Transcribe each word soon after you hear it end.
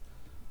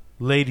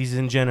Ladies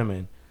and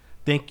gentlemen,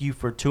 thank you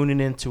for tuning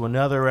in to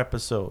another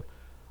episode.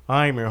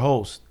 I'm your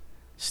host,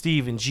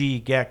 Stephen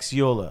G.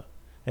 Gaxiola,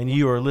 and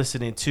you are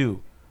listening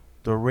to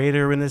the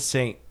Raider and the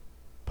Saint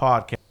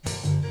podcast.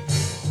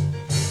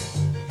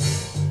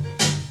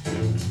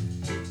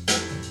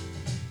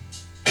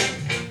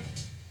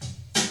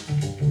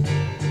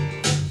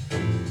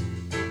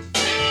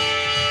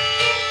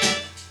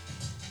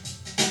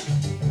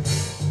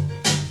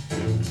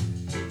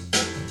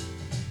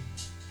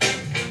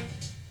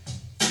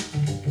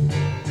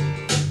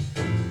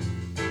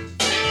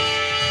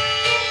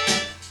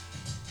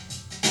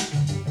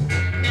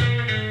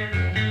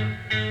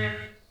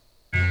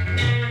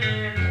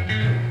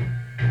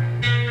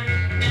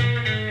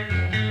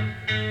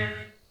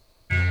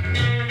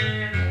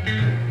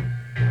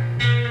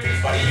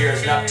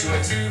 Up to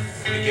it. I'm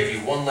gonna give you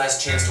one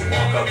last chance to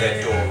walk out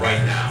that door right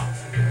now.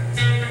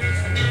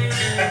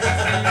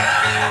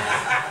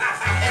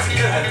 That's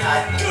good,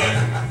 Good.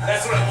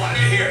 That's what I wanted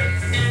to hear.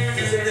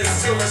 Because in this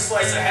silver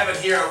slice I have it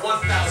here are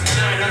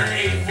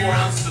 1,984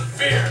 ounces of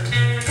beer.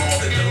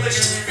 Golden,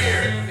 delicious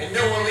beer. And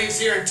no one leaves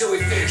here until we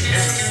finish every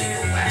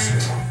single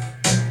last one.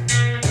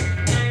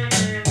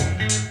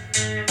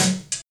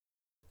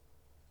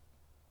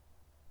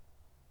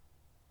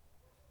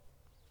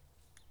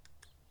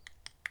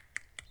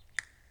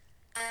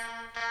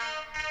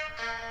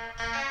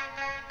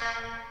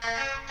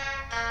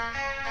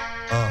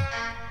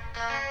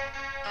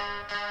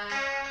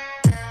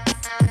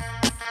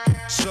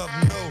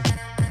 Something new.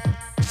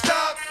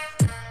 Stop,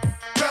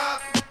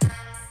 drop,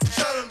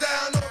 shut them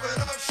down,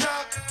 open up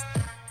shop.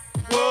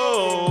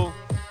 Whoa,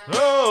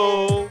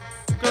 whoa,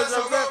 cause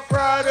I got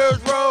Fridays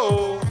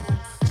roll.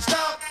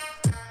 Stop,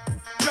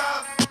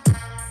 drop,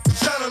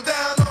 shut them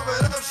down,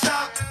 open up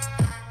shop.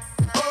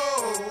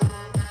 Oh,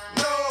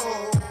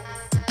 no,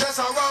 that's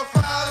how Rough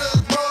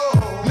Riders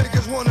roll.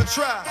 Niggas wanna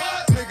try,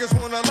 niggas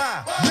wanna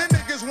lie, then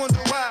niggas wonder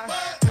why,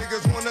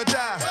 niggas wanna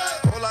die.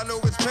 All I know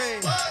is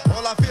pain,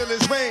 all I feel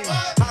is rain.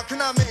 How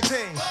can I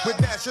maintain with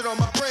that shit on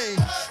my brain?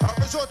 I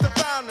resort to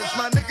violence,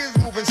 my niggas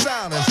moving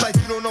silence like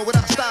you don't know what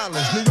our style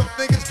is. New York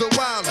niggas the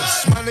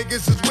wildest, my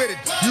niggas is with it.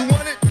 You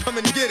want it? Come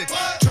and get it.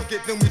 Took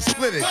it, then we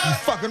split it. You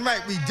fucking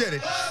right, we did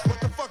it. What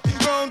the fuck you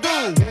gon'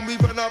 do when we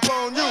run up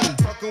on you?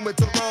 Fucking with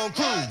the wrong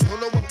crew. Don't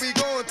know what we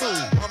going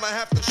through. I might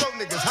have to show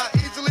niggas how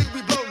easily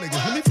we blow niggas.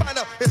 Let me find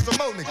out it's some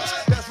more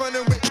niggas that's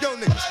running with yo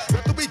niggas.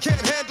 Nothing we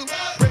can't handle.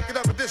 Break it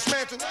up and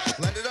dismantle.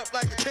 Light it up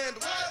like a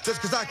candle.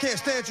 Just cause I can't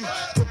stand you.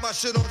 Put my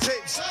shit on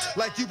tapes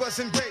like you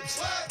busting grapes.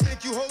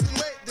 Think you holding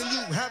weight, then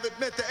you haven't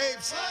met the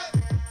apes.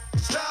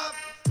 Stop,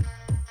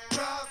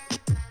 drop,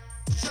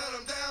 shut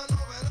them down,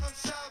 open up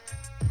shop.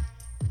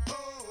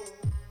 Oh,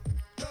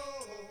 no,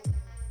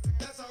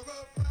 that's how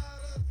Rough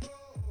Riders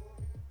roll.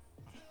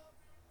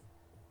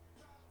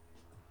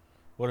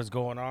 What is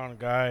going on,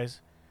 guys?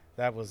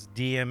 That was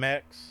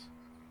DMX.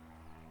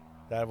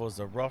 That was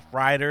the Rough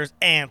Riders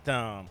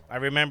anthem. I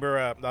remember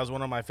that was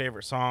one of my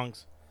favorite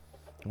songs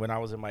when I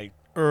was in my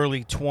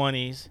early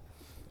 20s,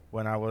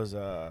 when I was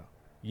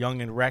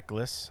young and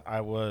reckless.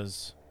 I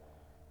was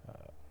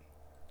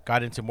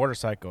got into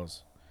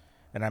motorcycles,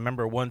 and I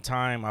remember one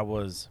time I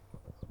was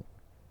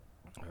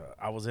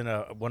in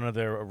there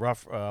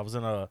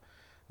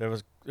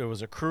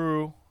was a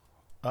crew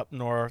up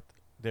north.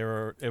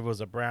 It was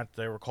a branch.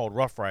 They were called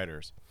Rough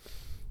Riders,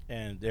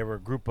 and they were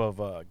a group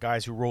of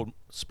guys who rode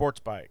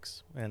sports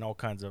bikes and all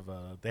kinds of.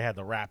 They had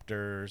the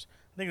Raptors.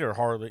 I think they were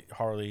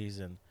Harleys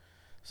and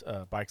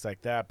bikes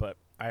like that. But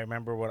I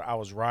remember when I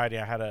was riding,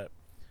 I had a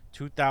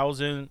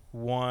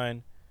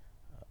 2001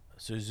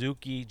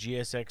 Suzuki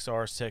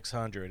GSXR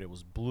 600. It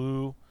was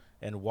blue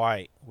and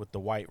white with the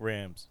white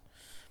rims.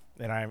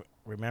 And I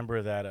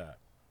remember that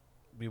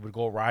we would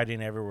go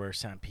riding everywhere,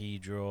 San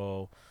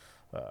Pedro.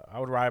 I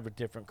would ride with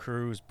different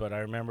crews, but I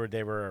remember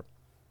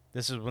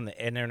this is when the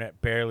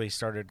internet barely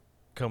started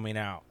coming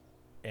out,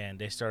 and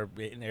they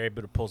were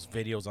able to post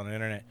videos on the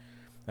internet.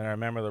 And I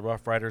remember the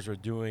Rough Riders were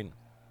doing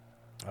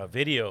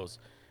videos,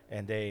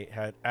 and they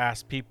had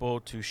asked people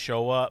to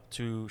show up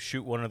to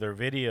shoot one of their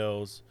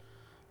videos.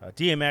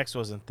 DMX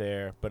wasn't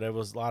there, but it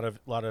was a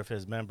lot of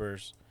his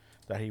members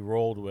that he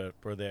rolled with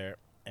were there,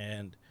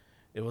 and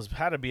it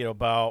had to be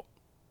about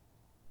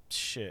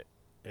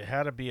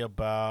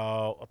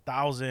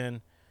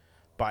 1,000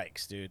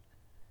 bikes, dude.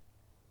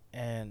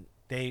 And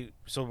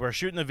so we're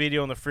shooting the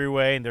video on the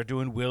freeway, and they're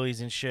doing wheelies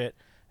and shit.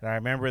 And I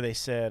remember they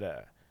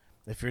said,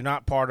 if you're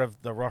not part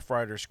of the Rough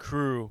Riders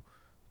crew,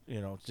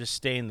 just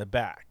stay in the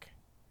back.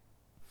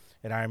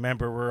 And I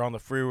remember we're on the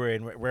freeway,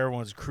 and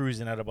everyone's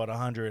cruising at about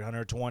 100,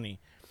 120.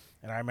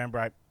 And I remember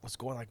I was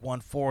going like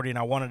 140, and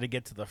I wanted to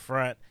get to the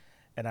front.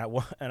 And at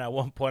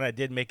one point, I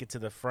did make it to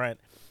the front.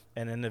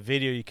 And in the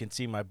video, you can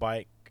see my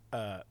bike.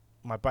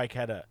 My bike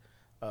had a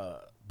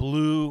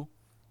blue.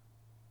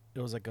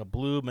 It was like a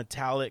blue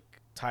metallic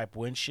type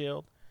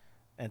windshield,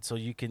 and so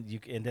you can.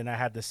 And then I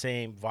had the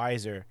same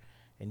visor,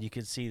 and you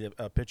can see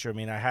a picture of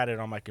me. And I had it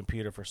on my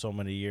computer for so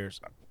many years.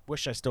 I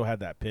wish I still had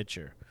that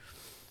picture.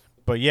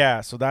 But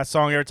yeah, so that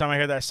song, every time I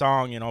hear that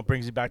song, it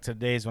brings me back to the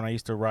days when I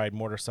used to ride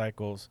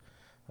motorcycles.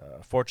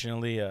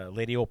 Fortunately, a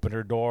lady opened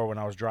her door when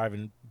I was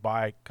driving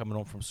by coming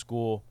home from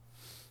school,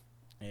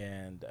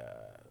 and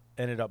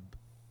ended up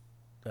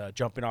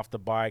jumping off the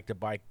bike. The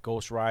bike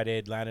ghost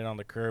rided, landed on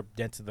the curb,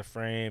 dented the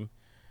frame,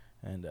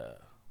 and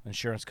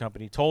insurance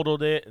company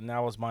totaled it, and that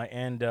was my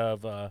end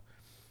of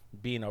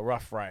being a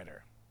rough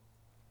rider.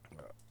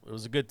 It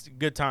was a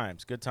good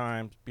times,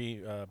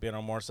 being on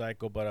a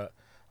motorcycle, but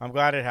I'm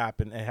glad it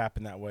happened. It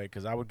happened that way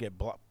because I would get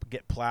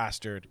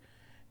plastered,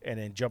 and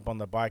then jump on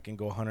the bike and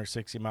go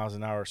 160 miles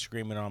an hour,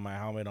 screaming on my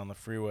helmet on the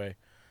freeway.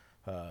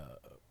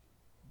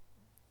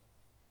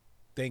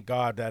 Thank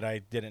God that I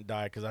didn't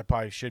die because I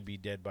probably should be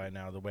dead by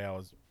now the way I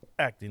was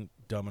acting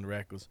dumb and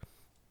reckless.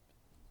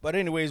 But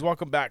anyways,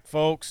 welcome back,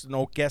 folks.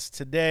 No guests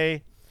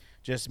today,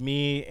 just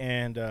me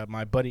and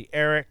my buddy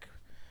Eric,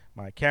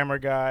 my camera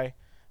guy.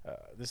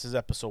 This is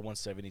episode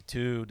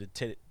 172.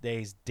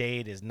 Today's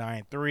date is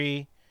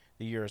 9/3.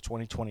 The year is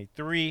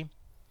 2023.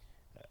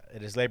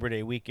 It is Labor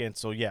Day weekend,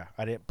 so yeah,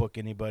 I didn't book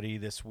anybody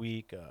this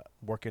week.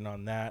 Working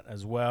on that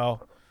as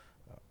well.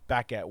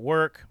 Back at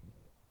work.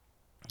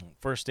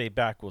 First day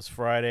back was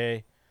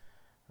Friday.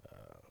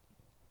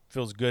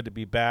 Feels good to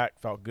be back.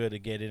 Felt good to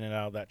get in and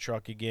out of that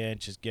truck again.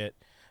 Just get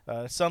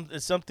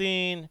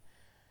something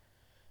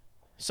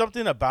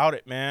about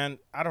it, man.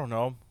 I don't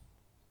know.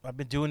 I've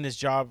been doing this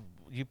job,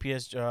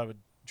 UPS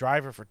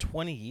driver, for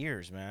 20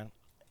 years, man,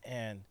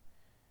 and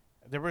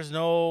there was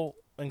no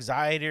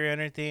anxiety or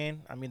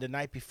anything. I mean, the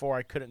night before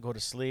I couldn't go to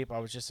sleep. I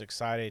was just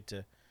excited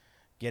to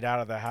get out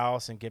of the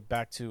house and get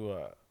back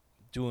to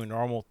doing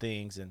normal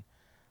things. And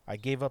I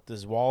gave up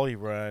this Wally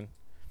run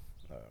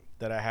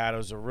that I had. It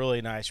was a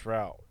really nice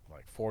route,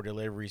 like 4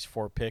 deliveries,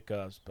 4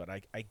 pickups. But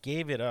I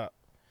gave it up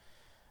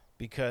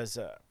because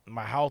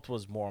my health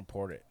was more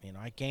important.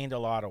 I gained a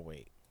lot of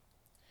weight.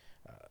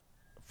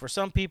 For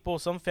some people,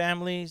 some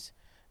families,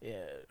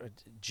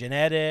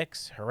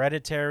 genetics,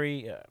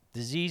 hereditary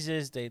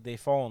diseases, they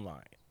fall in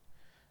line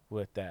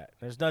with that.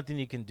 There's nothing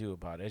you can do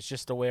about it. It's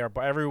just the way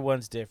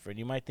everyone's different.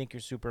 You might think you're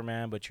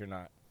Superman, but you're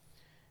not.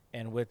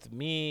 And with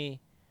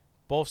me,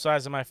 both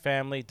sides of my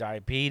family,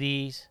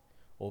 diabetes,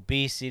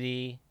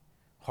 obesity,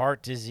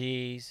 heart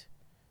disease.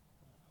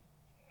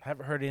 I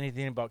haven't heard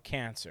anything about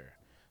cancer.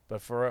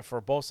 But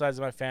for both sides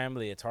of my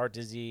family, it's heart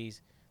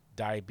disease,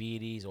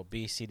 diabetes,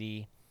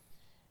 obesity,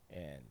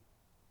 and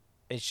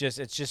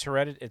it's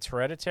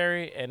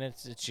hereditary, and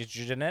it's just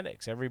your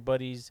genetics.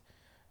 Everybody's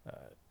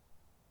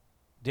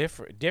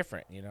different.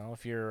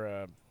 If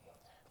you're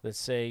let's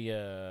say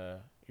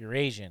you're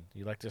Asian,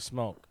 you like to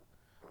smoke.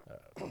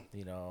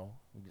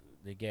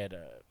 They get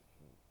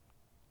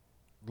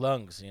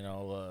lungs,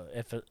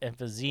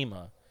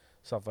 emphysema,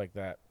 stuff like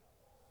that.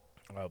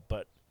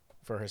 But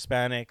for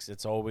Hispanics,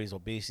 it's always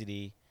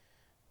obesity,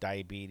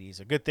 diabetes.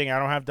 A good thing I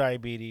don't have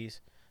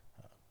diabetes,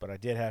 but I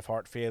did have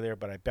heart failure,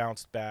 but I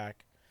bounced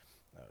back.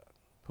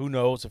 Who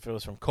knows if it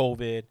was from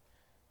COVID?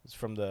 It's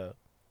from the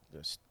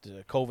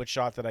COVID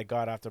shot that I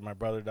got after my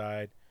brother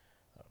died.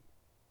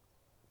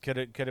 Could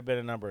have been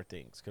a number of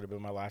things. Could have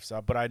been my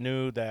lifestyle. But I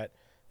knew that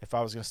if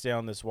I was going to stay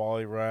on this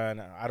Wally run,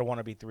 I don't want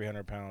to be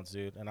 300 pounds,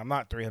 dude. And I'm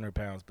not 300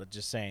 pounds, but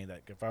just saying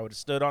that if I would have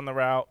stood on the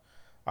route,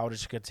 I would have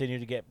just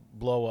continued to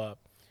blow up.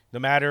 No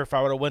matter if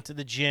I would have went to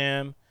the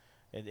gym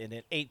and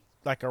it ate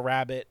like a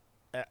rabbit,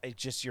 it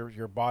just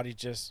your body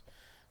just,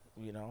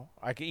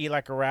 I could eat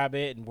like a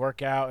rabbit and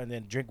work out and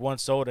then drink one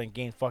soda and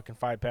gain fucking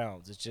 5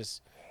 pounds. It's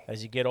just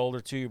as you get older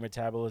too, your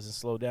metabolism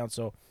slow down.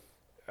 So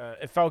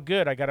it felt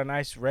good. I got a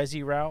nice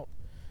resi route,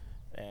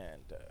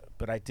 and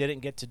but I didn't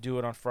get to do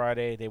it on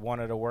Friday. They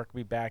wanted to work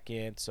me back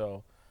in,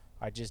 so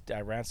I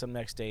ran some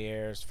next day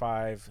airs.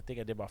 I think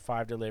I did about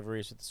 5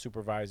 deliveries with the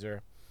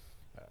supervisor.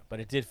 But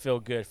it did feel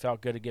good.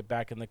 Felt good to get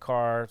back in the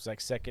car. It's like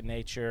second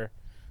nature.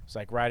 It's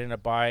like riding a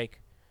bike.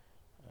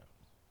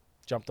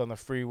 Jumped on the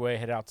freeway,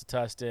 head out to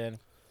Tustin.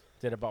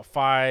 Did about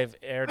 5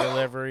 air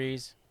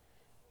deliveries.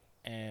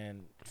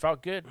 And it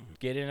felt good.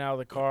 Getting out of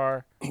the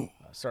car.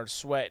 Started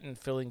sweating,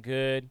 feeling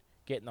good.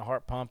 Getting the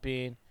heart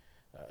pumping.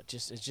 It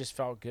just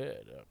felt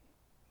good.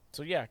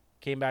 So, yeah,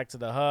 came back to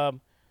the hub.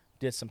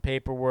 Did some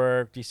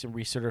paperwork. Did some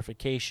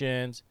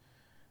recertifications.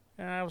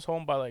 And I was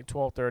home by like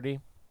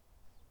 12:30.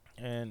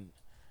 And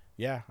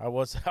yeah, I'm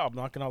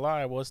not going to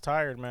lie, I was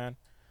tired, man.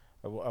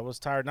 I was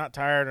tired, not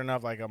tired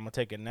enough like I'm going to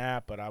take a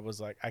nap, but I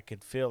was like, I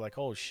could feel like,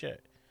 oh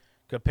shit.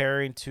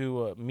 Comparing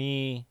to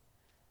me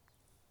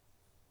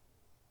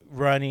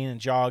running and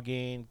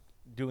jogging,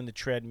 doing the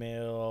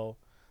treadmill,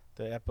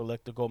 the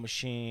elliptical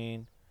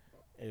machine,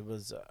 it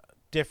was a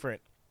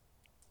different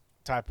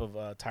type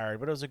of tired,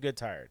 but it was a good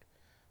tired.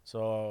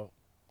 So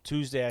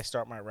Tuesday I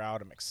start my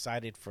route. I'm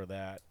excited for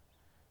that.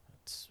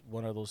 It's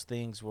one of those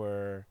things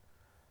where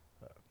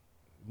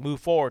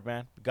move forward,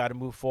 man. Got to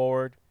move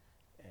forward,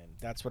 and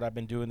that's what I've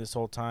been doing this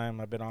whole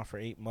time. I've been on for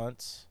 8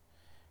 months,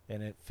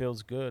 and it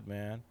feels good,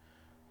 man.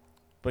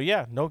 But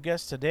yeah, no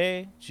guests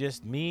today,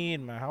 just me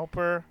and my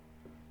helper,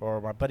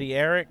 or my buddy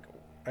Eric.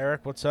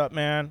 Eric, what's up,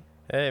 man?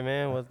 Hey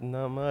man,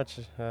 not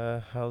much.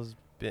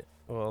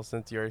 Well,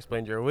 since you already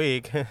explained your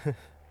week, Hey,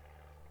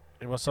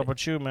 what's up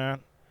with you,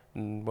 man?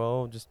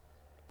 well, just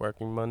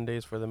working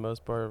Mondays for the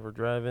most part of our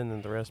driving,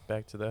 and the rest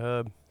back to the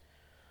hub.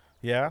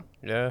 Yeah.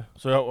 Yeah,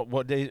 So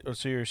what day?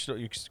 So you're still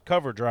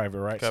cover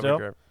driver, right? cover Still.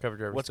 driver, cover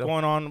driver. What's still.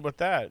 going on with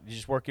that? You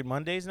just working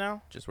Mondays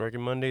now? Just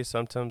working Mondays.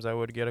 Sometimes I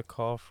would get a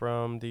call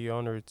from the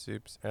owner at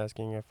Soups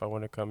asking if I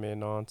want to come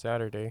in on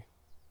Saturday.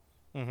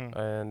 Mm-hmm.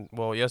 And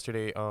well,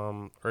 yesterday,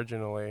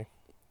 originally,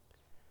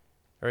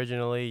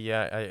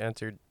 yeah, I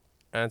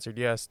answered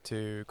yes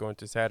to going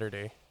to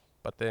Saturday,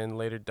 but then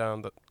later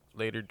during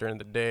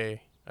the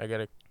day, I got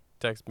a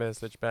text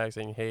message back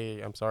saying,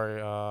 "Hey, I'm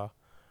sorry,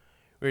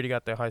 we already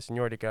got the high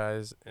seniority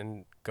guys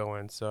and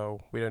going,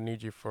 so we don't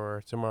need you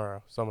for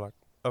tomorrow." So I'm like,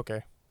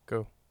 okay,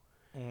 cool.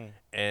 Mm-hmm.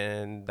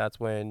 And that's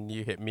when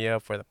you hit me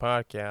up for the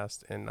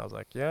podcast, and I was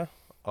like, yeah,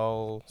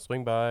 I'll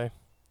swing by,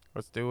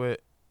 let's do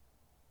it.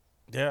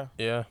 Yeah.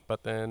 Yeah,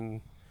 but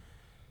then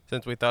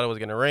since we thought it was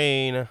gonna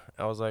rain,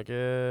 I was like,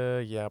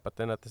 yeah. But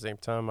then at the same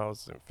time, I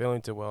wasn't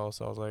feeling too well,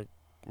 so I was like,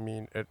 I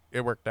mean,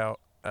 it worked out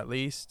at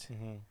least.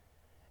 Mm-hmm.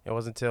 It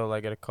wasn't until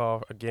I get a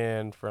call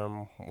again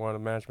from one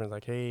of the management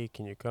like, hey,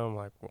 can you come?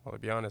 Like, well, to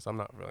be honest, I'm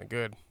not feeling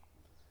good,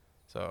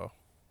 so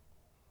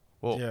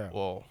Yeah.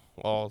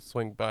 I'll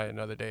swing by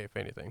another day if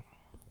anything,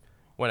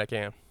 when I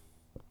can.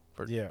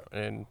 Yeah.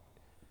 And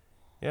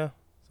yeah,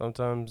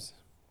 sometimes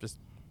just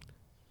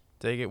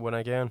take it when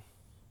I can,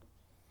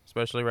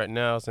 especially right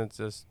now since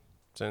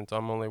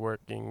I'm only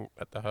working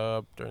at the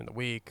hub during the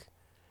week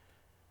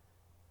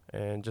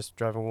and just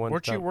driving one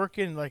Weren't you time.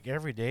 working like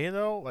every day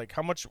though? Like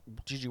how much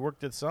did you work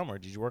this summer?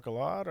 Did you work a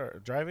lot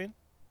or driving?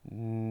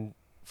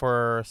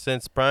 For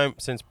since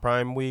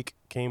Prime week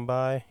came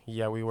by,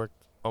 yeah, we worked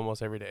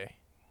almost every day.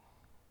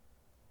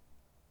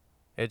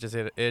 It just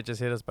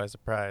hit us by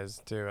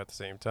surprise too at the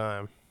same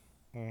time.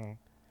 Mm-hmm.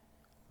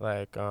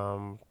 Like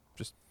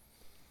just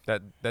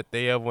that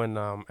day of when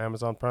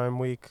Amazon Prime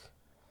week,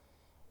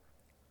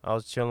 I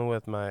was chilling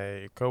with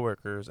my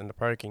coworkers in the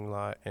parking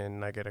lot,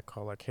 and I get a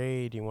call like,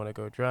 "Hey, do you want to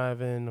go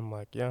driving?" I'm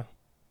like, "Yeah,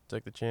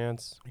 take the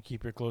chance." You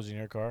keep your clothes in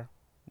your car.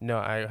 No,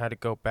 I had to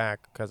go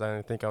back because I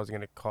didn't think I was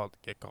gonna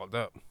get called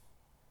up.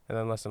 And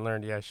then lesson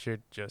learned, yeah, I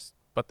should just.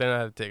 But then I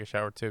had to take a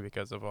shower too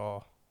because of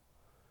all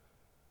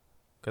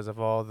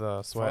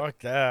the sweat. Fuck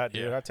that,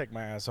 dude. Yeah. I take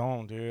my ass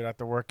home, dude.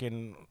 After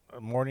working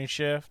a morning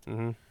shift,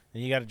 Mhm.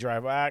 and you got to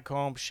drive back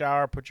home,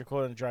 shower, put your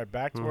clothes, and drive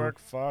back to Mhm. work.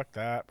 Fuck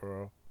that,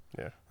 bro.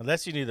 Yeah.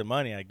 Unless you need the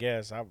money, I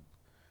guess.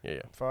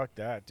 Yeah. Fuck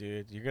that,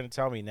 dude. You're gonna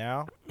tell me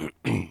now?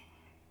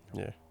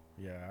 Yeah.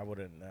 Yeah, I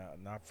wouldn't.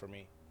 Not for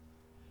me.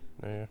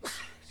 Yeah.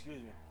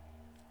 Excuse me.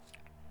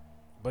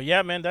 But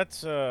yeah, man,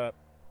 that's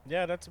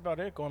about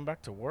it. Going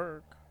back to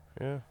work.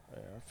 Yeah.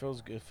 It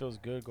feels good. It feels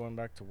good going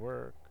back to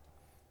work.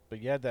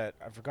 But yeah, that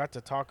I forgot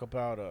to talk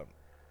about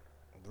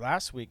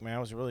last week, man. It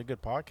was a really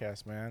good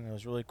podcast, man. It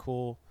was really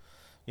cool.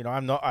 You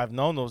know, I've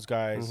known those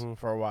guys Mhm.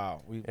 for a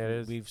while. It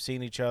is. We've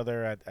seen each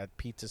other at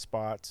pizza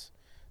spots,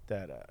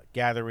 that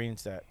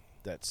gatherings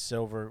that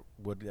Silver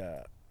would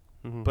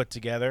Mhm. put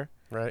together.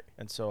 Right.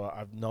 And so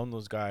I've known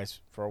those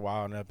guys for a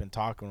while, and I've been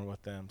talking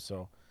with them.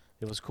 So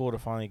it was cool to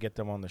finally get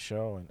them on the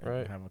show and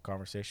Right. have a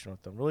conversation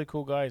with them. Really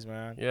cool guys,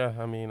 man. Yeah,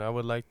 I mean, I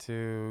would like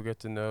to get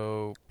to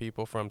know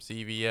people from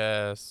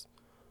CVS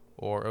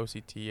or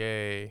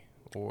OCTA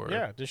or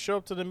Yeah, just show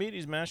up to the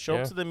meetings, man. Show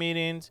Yeah. up to the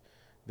meetings.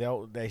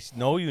 They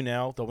know you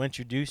now. They'll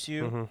introduce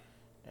you, Mhm.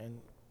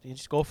 and you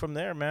just go from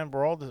there, man.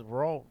 We're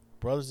all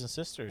brothers and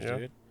sisters, Yeah.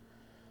 dude.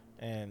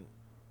 And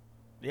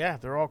yeah,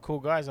 they're all cool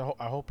guys. I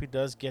hope he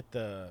does get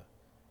the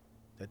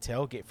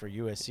tailgate for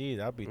USC.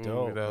 That'd be Ooh,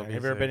 dope. that would Man. be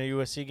Have you ever sick. been to a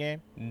USC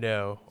game?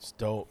 No. It's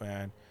dope,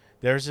 man.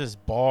 There's this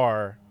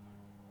bar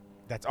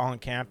that's on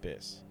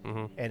campus,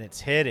 Mhm. and it's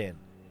hidden.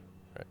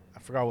 Right. I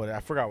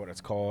forgot what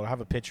it's called. I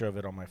have a picture of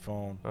it on my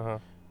phone, Uh-huh.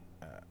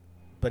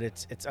 but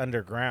it's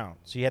underground,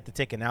 so you have to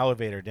take an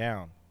elevator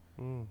down.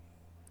 Mm.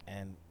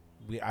 And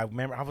I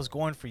remember I was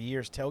going for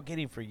years,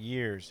 tailgating for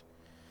years.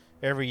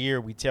 Every year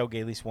we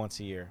tailgate at least once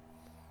a year.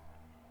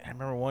 And I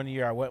remember one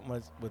year I went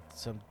with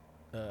some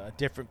a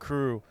different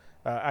crew.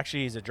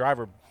 Actually, he's a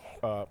driver.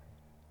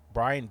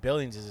 Brian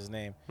Billings is his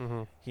name.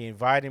 Mhm. He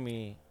invited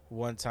me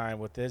one time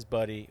with his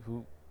buddy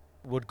who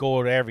would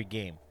go to every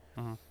game.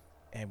 Mhm.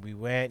 And we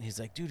went. He's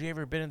like, dude, you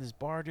ever been in this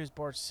bar? Dude, this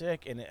bar's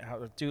sick. And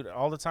dude,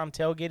 all the time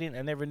tailgating,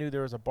 I never knew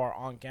there was a bar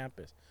on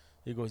campus.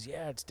 He goes,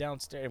 yeah, it's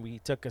downstairs. And he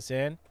took us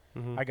in.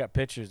 Mhm. I got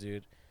pictures,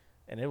 dude.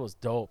 And it was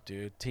dope,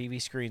 dude. TV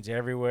screens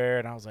everywhere.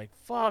 And I was like,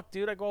 fuck,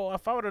 dude. I go,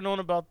 if I would have known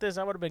about this,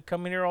 I would have been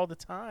coming here all the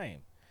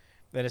time.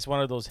 And it's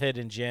one of those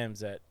hidden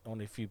gems that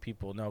only a few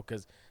people know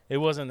because it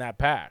wasn't that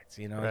packed.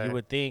 You know, Right. you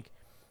would think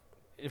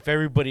if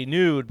everybody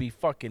knew, it'd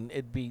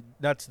be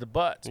nuts to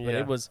butts. But Yeah.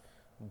 it was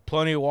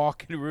plenty of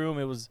walking room.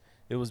 It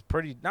was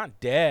pretty not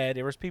dead.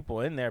 There was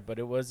people in there, but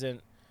it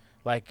wasn't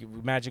like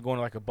imagine going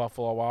to like a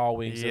Buffalo Wild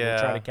Wings and we're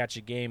trying Yeah. to catch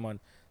a game on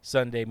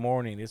Sunday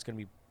morning. It's gonna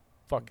be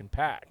fucking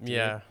packed. dude.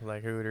 Yeah,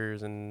 like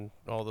Hooters and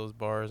all those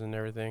bars and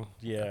everything.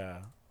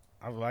 Yeah.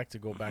 I would like to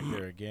go back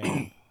there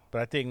again.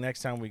 But I think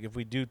next time if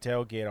we do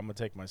tailgate, I'm gonna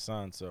take my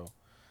son. So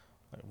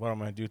Like, what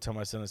am I gonna do? Tell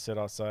my son to sit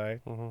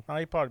outside? Mm-hmm. Oh,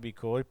 he'd probably be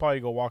cool. He'd probably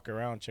go walk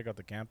around, check out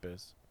the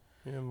campus,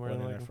 Yeah, more run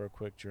than in there likely. for a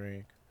quick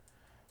drink.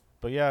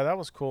 But yeah, that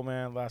was cool,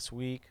 man. Last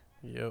week,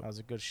 Yep. that was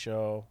a good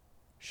show.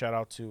 Shout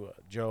out to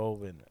Joe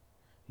and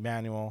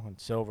Manuel and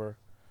Silver.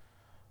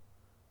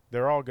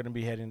 They're all gonna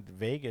be heading to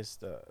Vegas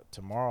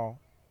tomorrow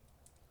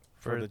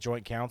for the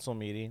joint council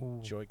meeting,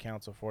 Ooh. Joint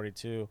Council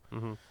 42.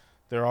 Mm-hmm.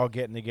 They're all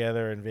getting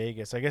together in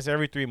Vegas. I guess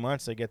every 3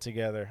 months they get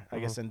together. I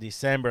guess in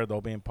December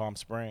they'll be in Palm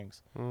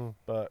Springs. Mm.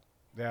 But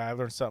yeah, I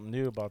learned something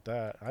new about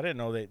that. I didn't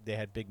know they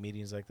had big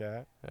meetings like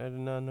that. I did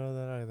not know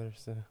that either.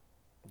 So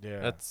Yeah,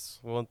 that's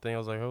one thing I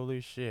was like,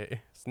 holy shit.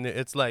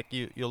 It's like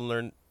you'll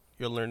learn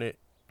it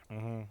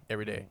mm-hmm.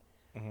 every day.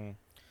 Mm-hmm.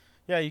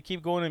 Yeah, you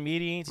keep going to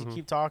meetings. You Mhm.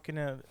 keep talking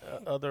to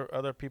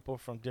other people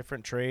from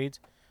different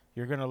trades.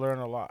 You're gonna learn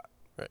a lot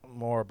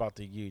more about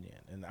the union,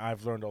 and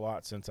I've learned a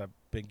lot since I've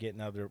been getting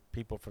other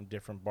people from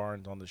different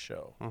barns on the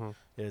show. Mm-hmm.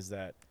 Is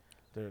that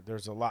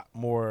there's a lot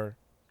more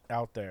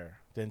out there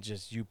than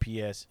just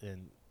UPS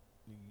and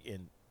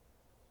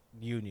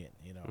union,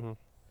 you know. Mm-hmm.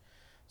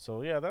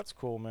 So yeah, that's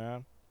cool,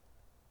 man.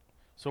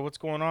 So what's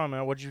going on,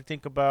 man? What did you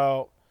think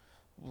about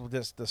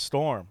the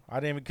storm? I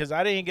didn't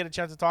get a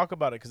chance to talk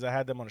about it because I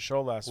had them on a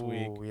show last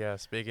week. Ooh, yeah.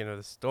 Speaking of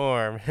the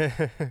storm,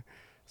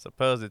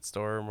 supposed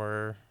storm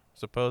or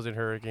supposed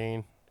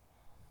hurricane.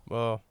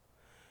 Well,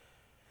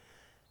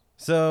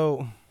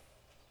 so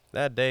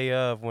that day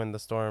of when the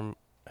storm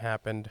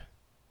happened,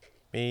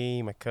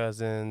 me, my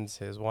cousins,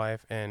 his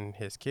wife, and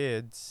his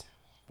kids,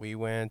 we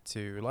went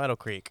to Lido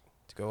Creek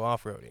to go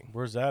off-roading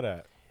Where's that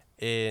at?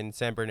 in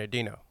San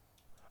Bernardino,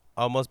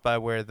 almost by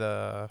where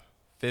the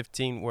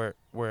 15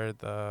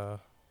 the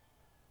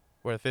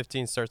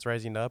 15 starts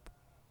rising up.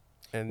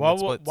 And it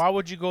splits. Why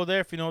would you go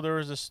there if you know there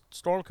was a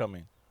storm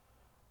coming?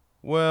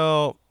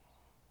 Well,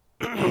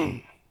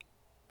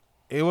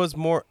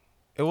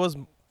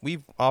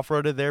 we've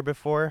off-roaded there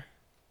before.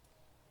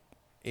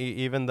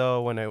 Even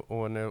though when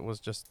it was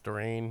just the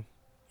rain,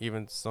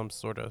 even some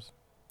sort of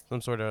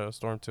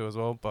storm too as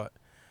well, but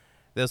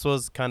this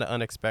was kind of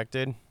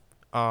unexpected.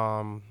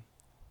 I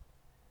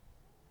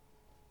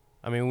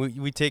mean,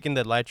 we taken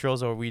the light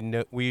trails, or we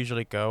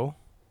usually go,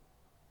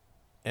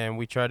 and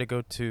we try to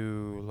go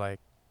to like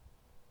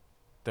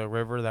the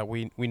river that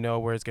we know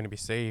where it's gonna be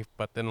safe.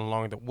 But then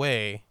along the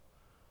way,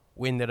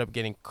 we ended up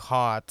getting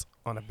caught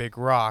on a big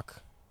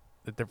rock.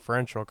 The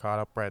differential caught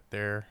up right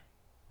there.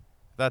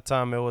 That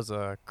time it was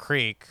a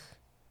creek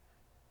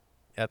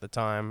at the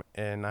time,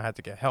 and I had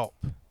to get help.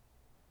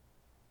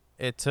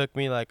 It took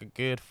me like a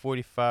good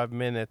 45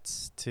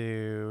 minutes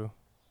to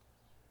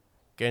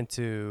get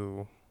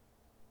into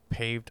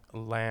paved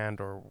land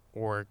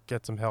or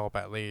get some help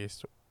at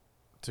least.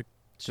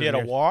 So you had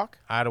to walk?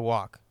 I had to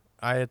walk.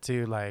 I had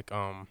to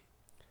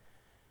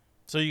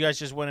So you guys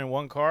just went in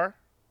one car?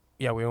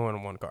 yeah, we went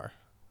in one car.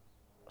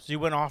 So you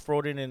went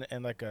off-roading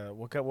in like a,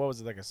 what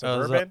was it, like a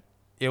Suburban?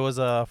 It was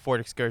a Ford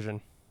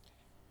Excursion,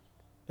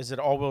 Is it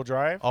all-wheel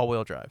drive?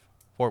 all-wheel drive,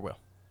 4-wheel.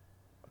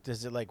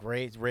 Does it like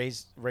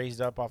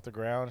raised up off the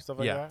ground and stuff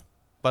like Yeah. that?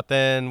 But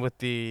then with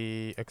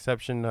the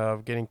exception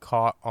of getting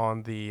caught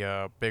on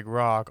the big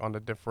rock on the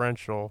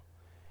differential,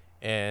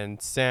 and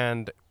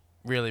sand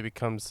really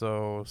becomes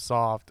so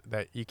soft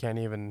that you can't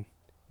even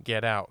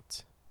get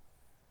out.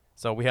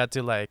 So we had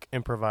to like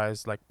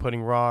improvise, like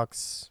putting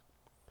rocks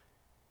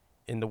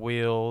in the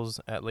wheels,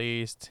 at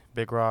least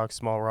big rocks,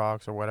 small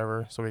rocks, or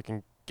whatever, so we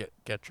can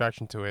get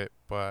traction to it.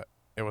 But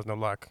it was no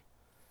luck.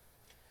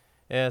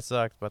 Yeah, it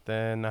sucked. But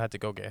then I had to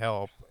go get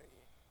help,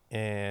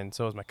 and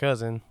so was my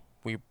cousin.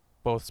 We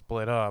both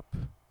split up,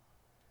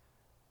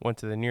 went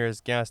to the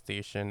nearest gas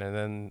station, and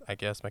then I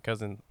guess my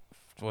cousin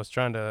was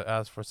trying to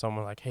ask for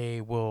someone like,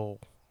 "Hey, we'll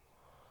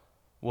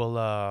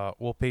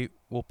pay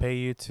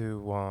you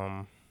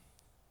to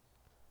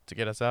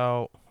get us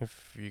out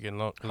if you can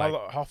look."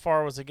 How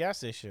far was the gas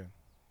station?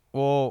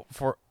 Well,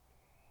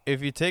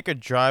 if you take a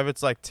drive,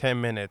 it's like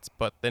 10 minutes,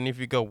 but then if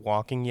you go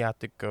walking, you have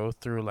to go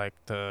through like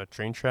the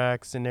train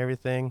tracks and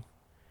everything,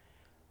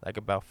 like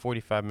about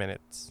 45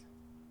 minutes.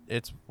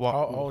 It's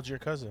How old's your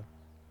cousin?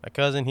 My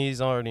cousin,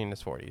 he's already in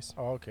his 40s,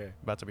 Oh, okay.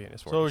 about to be in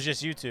his 40s. So it was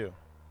just you two?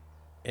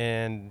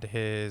 And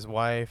his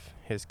wife,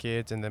 his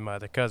kids, and then my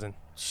other cousin.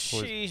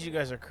 Jeez, you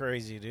guys are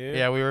crazy, dude.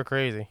 Yeah, we were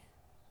crazy.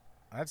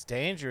 That's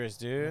dangerous,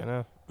 dude.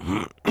 I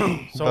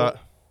know.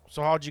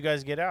 So how'd you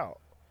guys get out?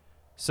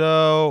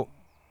 So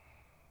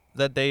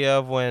that day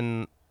of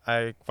when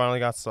I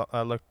finally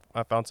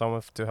I found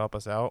someone to help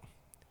us out.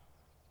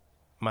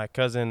 My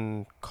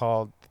cousin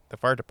called the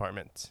fire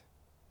department.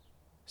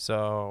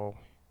 So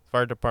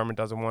fire department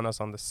doesn't want us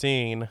on the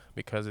scene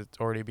because it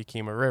already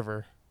became a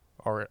river,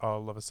 or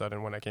all of a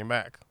sudden when I came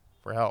back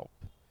for help.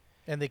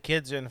 And the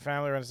kids and the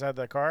family were inside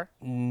the car?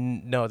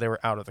 No, they were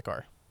out of the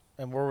car.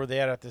 And where were they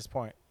at this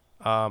point?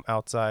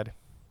 Outside.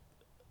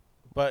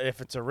 But if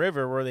it's a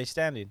river, where are they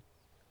standing?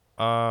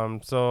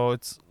 So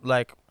it's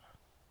like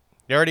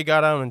they already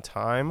got out in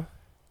time.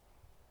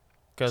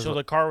 So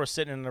the car was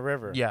sitting in the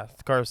river? Yeah,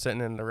 the car was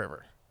sitting in the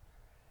river.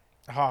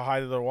 How high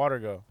did the water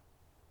go?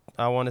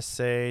 I want to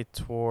say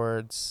it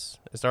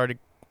started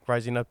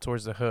rising up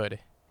towards the hood.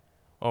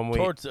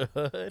 Towards the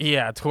hood.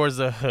 Yeah, towards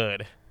the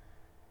hood.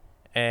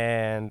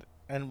 And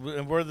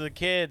And where are the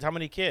kids? How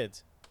many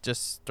kids?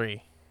 just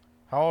 3.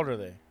 How old are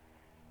they?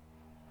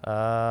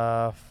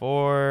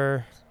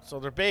 4. So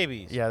they're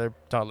babies. Yeah, they're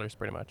toddlers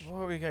pretty much.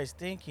 What were you guys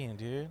thinking,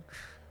 dude?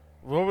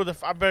 What were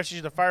I bet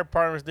you the fire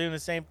department was doing the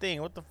same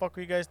thing. What the fuck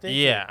were you guys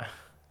thinking? Yeah.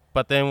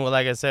 But then,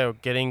 like I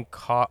said, getting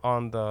caught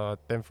on the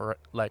thing for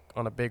like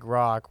on a big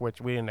rock, which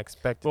we didn't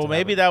expect. Well,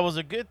 maybe that was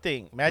a good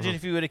thing. Imagine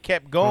if you would have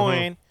kept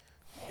going,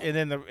 and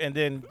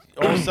then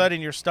all of a sudden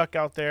you're stuck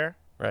out there,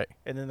 right.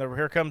 and then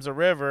here comes the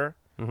river.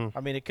 Mm-hmm.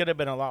 I mean, it could have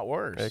been a lot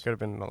worse. It could have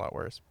been a lot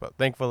worse, but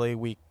thankfully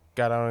we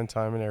got out in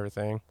time and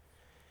everything.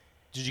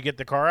 Did you get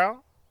the car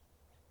out?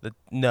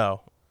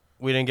 No,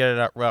 we didn't get it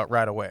out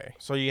right away.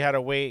 So you had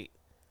to wait.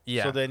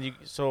 Yeah.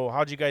 So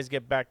how'd you guys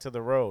get back to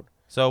the road?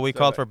 So we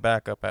called for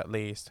backup at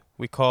least.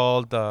 We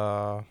called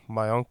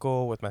my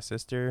uncle with my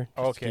sister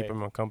just to keep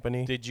him on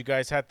company. Did you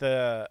guys did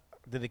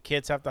the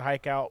kids have to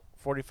hike out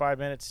 45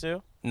 minutes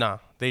too? Nah,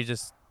 they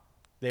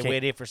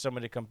waited for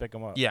somebody to come pick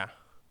them up. Yeah.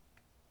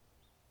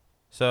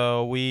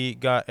 So we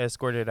got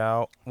escorted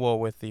out,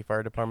 with the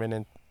fire department,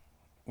 and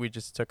we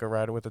just took a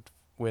ride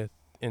with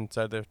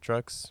inside the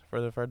trucks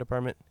for the fire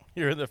department.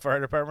 You're in the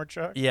fire department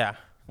truck? Yeah.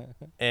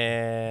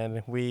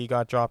 And we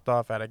got dropped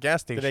off at a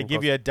gas station. Did they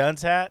give you a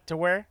dunce hat to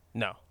wear?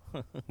 No.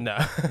 No.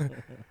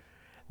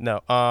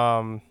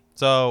 No.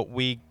 So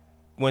we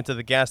went to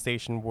the gas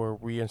station where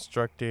we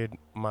instructed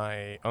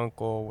my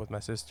uncle with my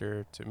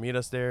sister to meet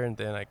us there, and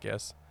then I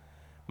guess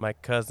my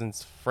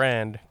cousin's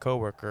friend,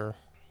 coworker,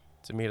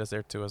 to meet us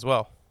there too as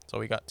well. So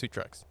we got 2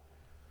 trucks.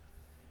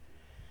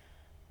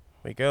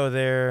 We go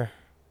there.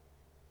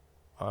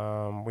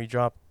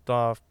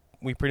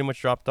 We pretty much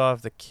dropped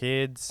off the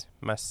kids,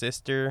 my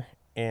sister,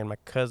 and my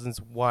cousin's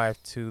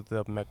wife to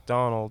the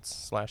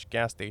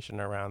McDonald's/gas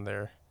station around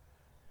there.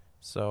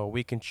 So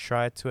we can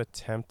try to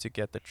attempt to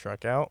get the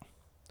truck out.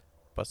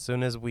 But as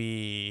soon as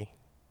we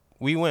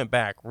went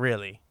back,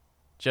 really,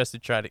 just to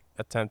try to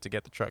attempt to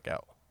get the truck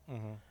out.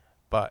 Mm-hmm.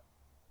 But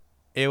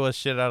it was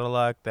shit out of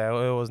luck that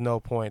it was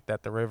no point,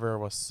 that the river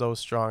was so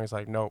strong. It's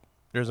like, nope,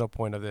 there's no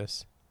point of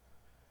this.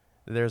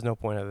 There's no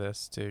point of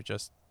this to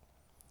just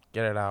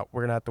get it out.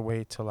 We're gonna have to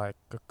wait till like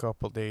a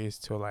couple days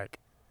till it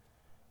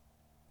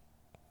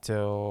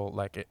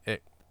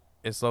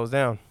slows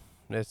down.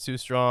 It's too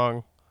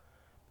strong.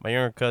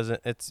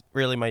 It's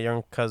really my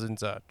younger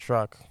cousin's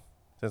truck,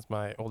 since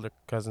my older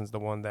cousin's the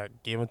one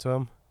that gave it to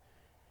him.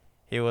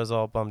 He was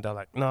all bummed out,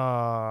 like,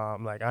 nah.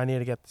 I'm like, I need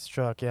to get this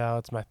truck. Yeah,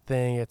 it's my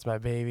thing. It's my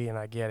baby, and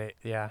I get it.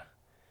 Yeah,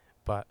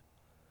 but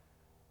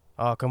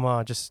oh, come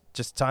on, just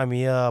tie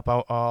me up.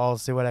 I'll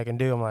see what I can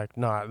do. I'm like,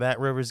 nah, that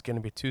river's gonna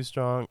be too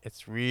strong.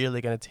 It's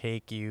really gonna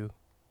take you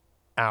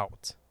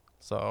out.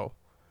 So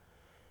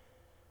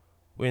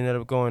we ended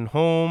up going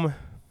home,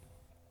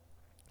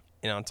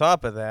 and on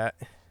top of that,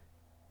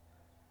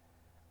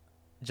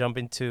 jump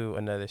into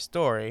another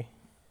story.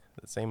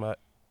 The same. I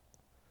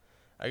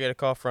get a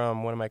call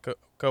from one of my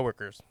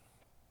coworkers,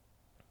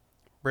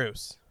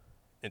 Bruce,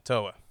 in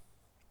Toa.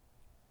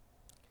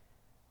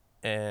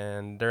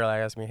 And they're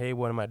like asking me, hey,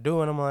 what am I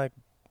doing? I'm like,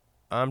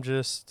 I'm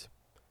just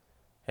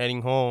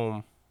heading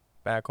home,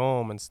 back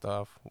home and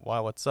stuff. Why,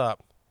 what's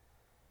up?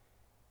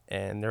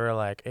 And they're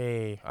like,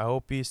 hey, I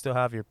hope you still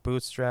have your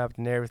boots strapped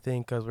and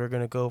everything, because we're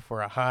going to go for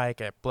a hike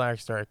at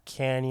Black Star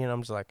Canyon.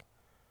 I'm just like,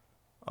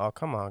 oh,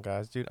 come on,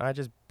 guys. Dude, I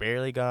just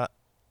barely got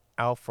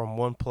out from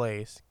one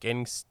place,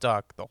 getting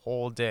stuck the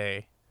whole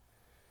day.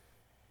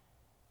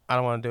 I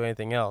don't want to do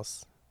anything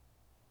else.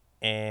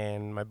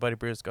 And my buddy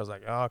Bruce goes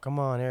like, oh, come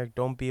on, Eric,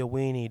 don't be a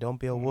weenie, don't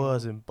be a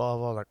wuss, and blah,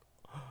 blah, like,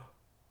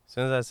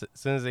 as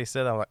soon as they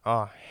said that, I'm like,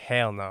 oh,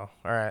 hell no.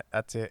 All right,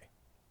 that's it.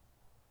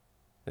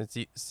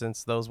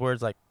 Since those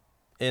words, like,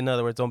 in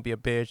other words, don't be a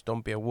bitch,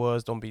 don't be a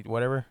wuss, don't be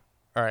whatever.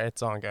 All right,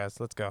 it's on, guys,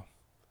 let's go.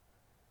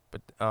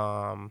 But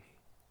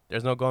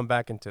there's no going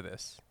back into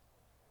this.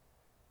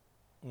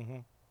 Mm-hmm.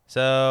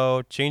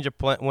 So, change of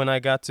plan. When I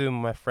got to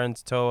my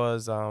friend's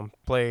Toa's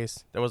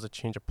place, there was a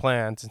change of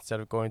plans. Instead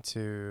of going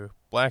to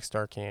Black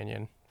Star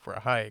Canyon for a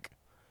hike,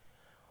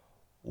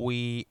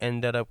 we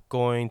ended up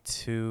going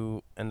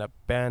to an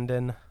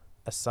abandoned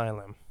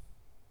asylum.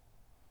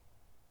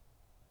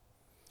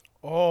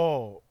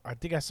 Oh, I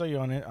think I saw you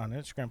on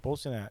Instagram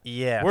posting that.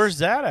 Yeah. Where's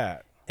that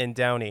at? In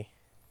Downey.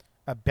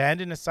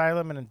 Abandoned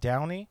asylum in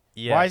Downey?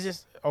 Yeah. Why is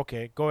this?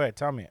 Okay, go ahead.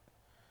 Tell me it.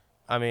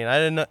 I mean, I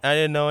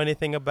didn't know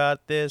anything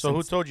about this. So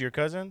who told you? Your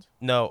cousins?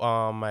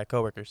 No, my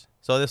coworkers.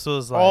 So this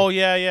was like. Oh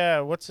yeah.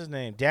 What's his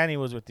name? Danny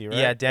was with you, right?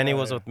 Yeah, Danny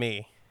was with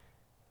me.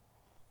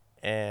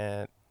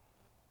 And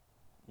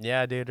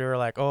yeah, dude, they were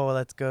like, "Oh,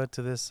 let's go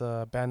to this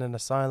abandoned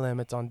asylum.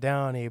 It's on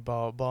Downey,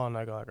 blah blah blah." And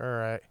I go like, "All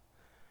right."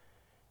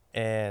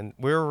 And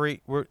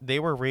they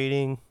were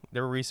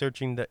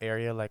researching the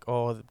area, like,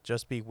 "Oh,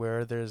 just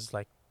beware. There's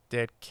like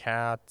dead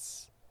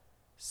cats.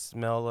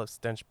 Smell of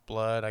stench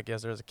blood. I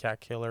guess there's a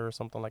cat killer or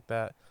something like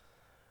that.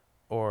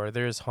 Or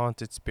there's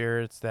haunted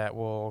spirits that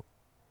will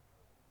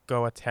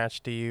go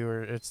attached to you,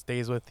 or it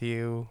stays with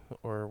you,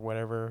 or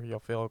whatever. You'll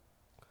feel."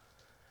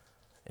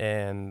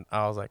 And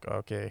I was like,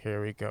 okay,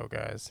 here we go,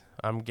 guys.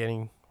 I'm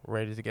getting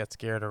ready to get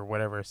scared or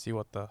whatever, see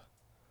what the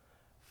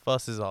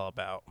fuss is all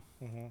about.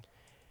 Mm-hmm.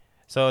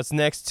 So it's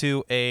next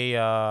to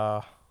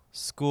a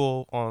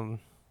school on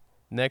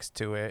next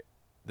to it.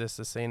 This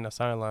is an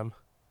asylum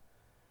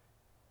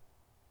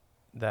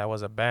that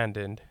was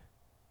abandoned.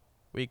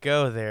 We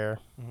go there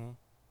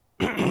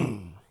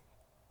Mm-hmm.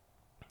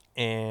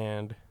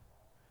 and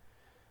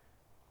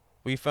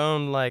we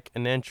found like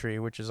an entry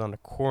which is on the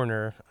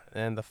corner,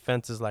 and the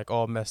fence is like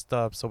all messed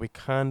up. So we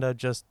kind of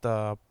just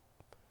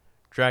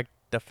dragged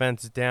the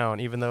fence down,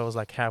 even though it was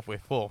like halfway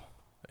full,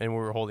 and we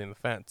were holding the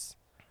fence.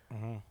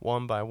 Mm-hmm.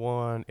 One by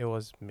one, it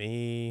was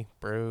me,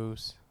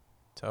 Bruce,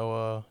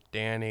 Toa,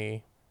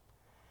 Danny,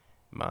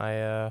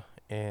 Maya,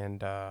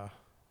 and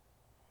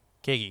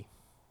Kiggy.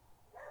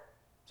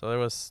 So there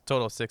was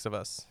total of 6 of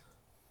us.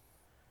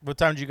 What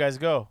time did you guys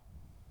go?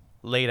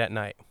 Late at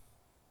night.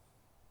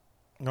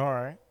 All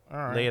right. All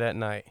right. Late at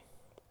night.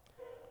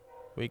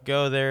 We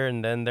go there,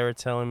 and then they were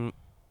telling,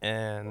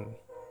 and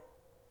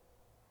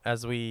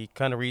as we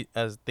kind of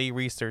as they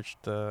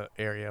researched the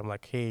area, I'm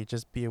like, hey,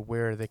 just be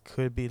aware they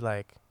could be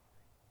like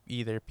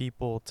either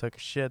people took a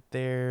shit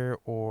there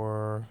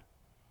or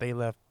they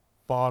left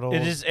bottles.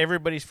 It is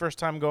everybody's first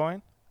time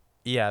going?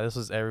 Yeah, this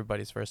was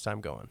everybody's first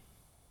time going.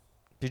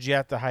 Did you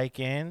have to hike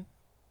in,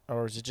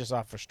 or is it just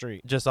off the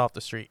street? Just off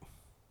the street.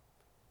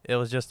 It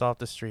was just off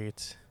the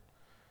street.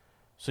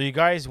 So you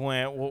guys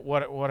went.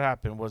 What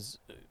happened?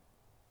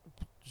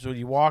 So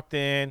you walked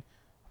in.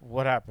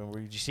 What happened?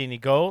 Did you see any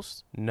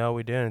ghosts? No,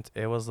 we didn't.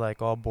 It was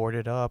like all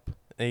boarded up.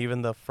 And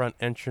even the front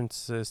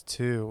entrances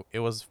too, it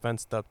was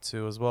fenced up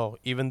too as well.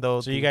 Even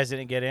though So you guys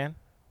didn't get in?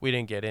 we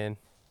didn't get in.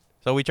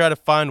 So we tried to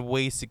find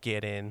ways to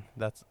get in.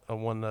 That's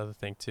one other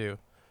thing too.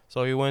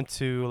 So we went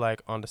to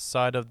like on the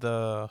side of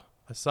the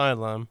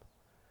asylum,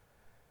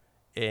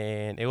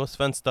 and it was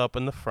fenced up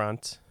in the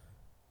front.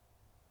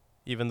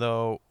 Even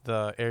though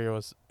the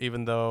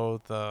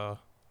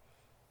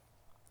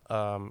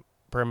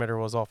perimeter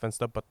was all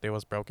fenced up, but it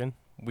was broken.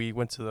 We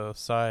went to the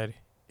side.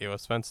 It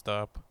was fenced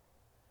up,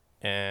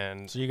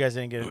 and So you guys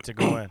didn't get to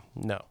go in?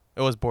 no,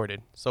 it was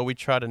boarded. So we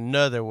tried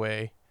another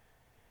way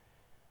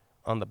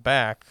on the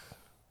back,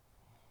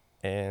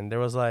 and there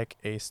was like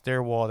a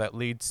stairwell that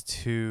leads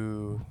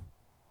to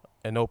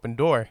an open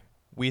door.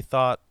 We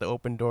thought the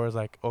open door is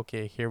like,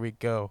 okay, here we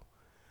go.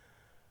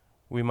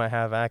 We might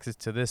have access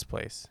to this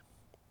place.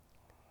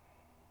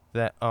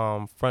 That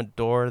front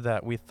door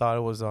that we thought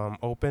it was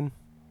open,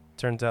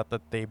 turns out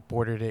that they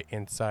boarded it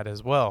inside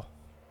as well.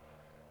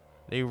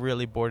 They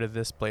really boarded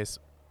this place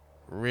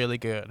really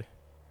good.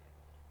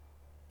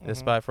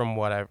 Despite from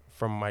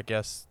my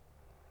guess,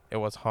 it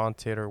was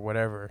haunted or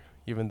whatever,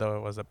 even though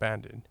it was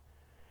abandoned.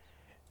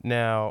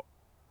 Now,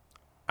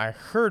 I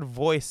heard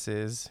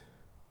voices,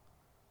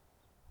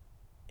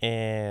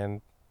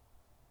 and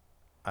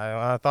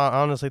I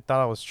honestly thought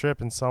I was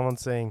tripping. Someone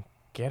saying,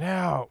 "Get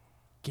out,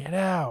 get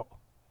out."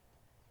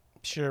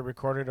 Should have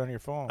recorded on your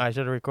phone. I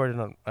should have recorded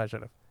on. I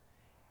should have.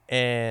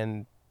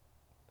 And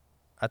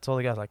I told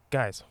the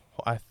guys,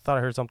 I thought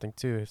I heard something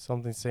too.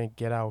 Something saying,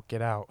 "Get out,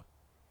 get out."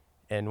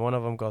 And one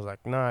of them goes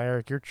like, "Nah,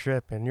 Eric, you're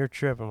tripping. You're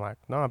tripping." I'm like,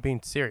 "No, I'm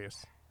being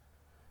serious."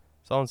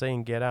 Someone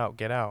saying, "Get out,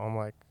 get out." I'm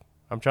like,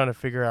 I'm trying to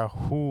figure out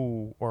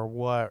who or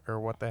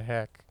what the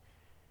heck.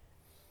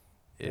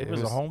 it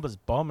was a homeless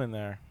bum in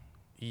there.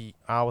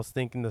 I was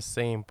thinking the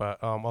same, but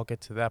I'll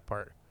get to that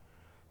part.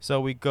 So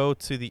we go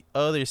to the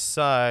other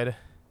side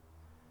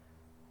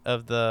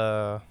of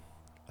the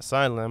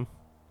asylum,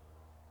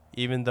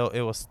 even though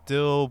it was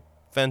still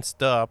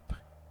fenced up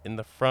in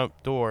the front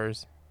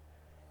doors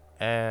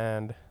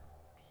and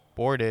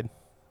boarded,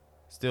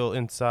 still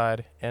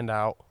inside and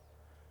out.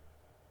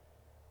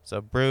 So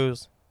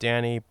Bruce,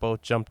 Danny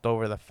both jumped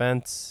over the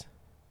fence,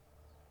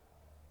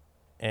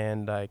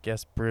 and I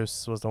guess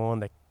Bruce was the one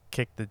that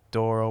kicked the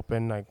door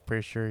open. I'm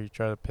pretty sure he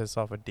tried to piss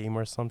off a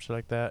demon or some shit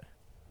like that,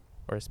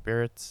 or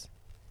spirits.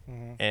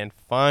 Mm-hmm. And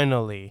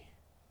finally,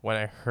 when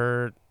I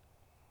heard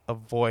a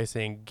voice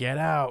saying, "Get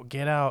out,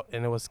 get out,"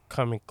 and it was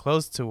coming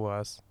close to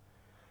us,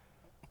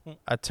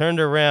 I turned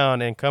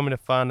around, and coming to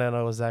find out,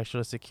 I was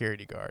actually a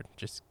security guard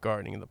just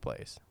guarding the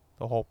place,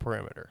 the whole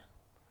perimeter.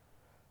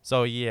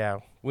 So yeah,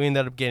 we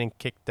ended up getting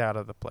kicked out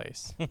of the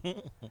place.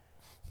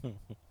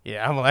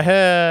 Yeah, I'm like,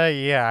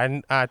 yeah,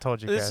 I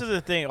told you This guys. is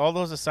the thing. All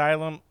those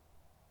asylum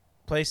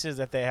places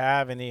that they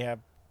have, and they have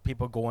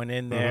people going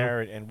in there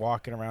and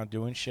walking around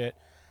doing shit.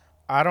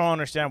 I don't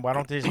understand. Why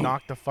don't they just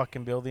knock the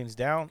fucking buildings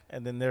down,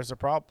 and then there's a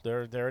problem.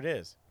 There it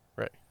is.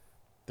 Right.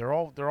 They're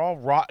all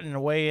rotten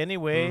away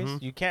anyways.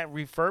 Mhm. You can't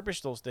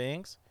refurbish those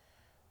things.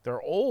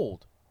 They're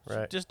old. So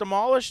Right. just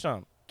demolish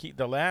them. Keep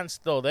the land's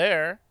still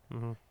there,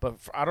 Mm-hmm. but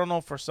I don't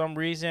know, for some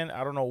reason,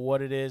 I don't know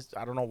what it is.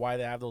 I don't know why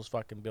they have those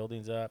fucking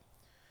buildings up.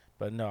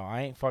 But no,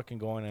 I ain't fucking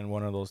going in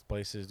one of those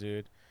places,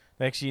 dude.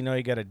 Next thing you know,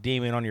 you got a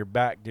demon on your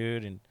back,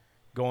 dude, and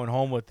going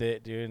home with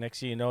it, dude.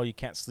 Next thing you know, you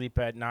can't sleep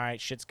at night.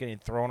 Shit's getting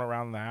thrown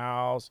around the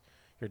house.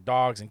 your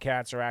dogs and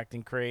cats are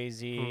acting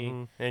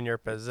crazy. And you're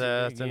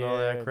possessed and all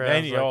that crap.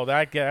 Then, It's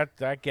like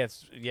that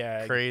gets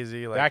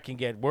crazy. Like that can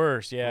get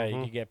worse. Yeah,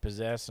 you can get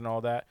possessed and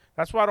all that.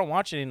 That's why I don't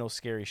watch any of those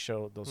scary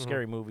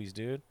scary movies,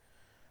 dude.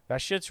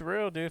 That shit's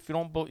real, dude. If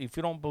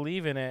you don't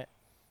believe in it,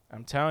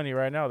 I'm telling you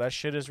right now, that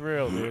shit is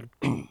real, dude.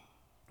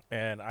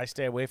 And I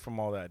stay away from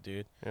all that,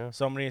 dude. Yeah.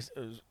 Somebody's,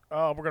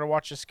 we're gonna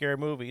watch a scary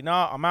movie. No,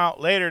 I'm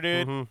out later,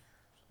 dude.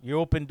 You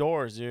open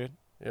doors, dude.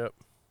 Yep.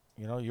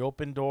 You know, you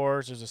open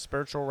doors. There's a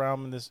spiritual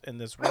realm in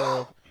this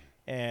world,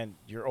 and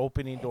you're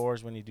opening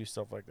doors when you do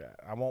stuff like that.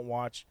 I won't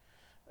watch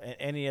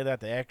any of that.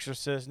 The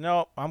Exorcist.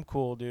 No, I'm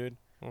cool, dude.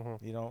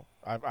 You know,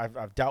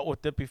 I've dealt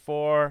with it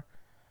before,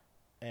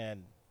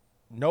 and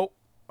nope,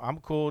 I'm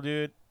cool,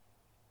 dude.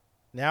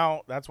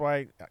 Now that's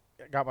why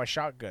I got my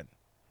shotgun.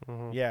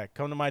 Yeah,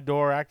 come to my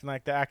door acting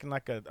like that, acting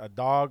like a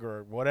dog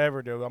or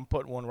whatever, dude. I'm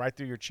putting one right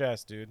through your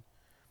chest, dude.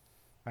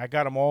 I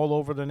got them all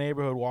over the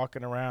neighborhood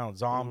walking around,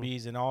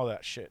 zombies and all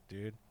that shit,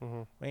 dude.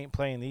 We ain't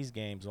playing these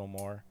games no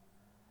more.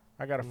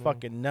 I got a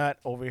fucking nut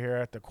over here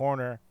at the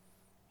corner.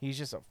 He's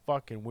just a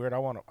fucking weird. I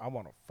want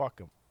to fuck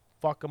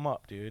him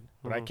up, dude.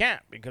 But I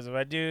can't, because if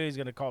I do, he's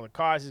gonna call the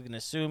cops. He's gonna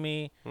sue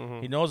me.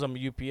 He knows I'm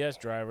a UPS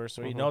driver,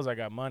 so he knows I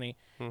got money.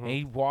 And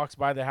he walks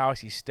by the house.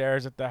 He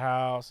stares at the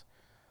house.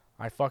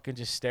 I fucking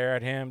just stare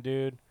at him,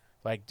 dude.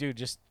 Like, dude,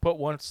 just put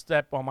one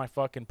step on my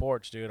fucking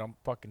porch, dude. I'm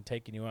fucking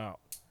taking you out.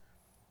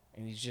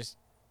 And he's just,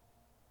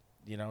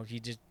 you know,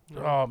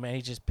 oh, man,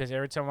 he just pissed.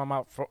 Every time I'm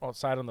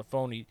outside on the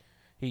phone,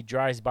 he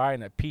drives by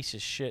in a piece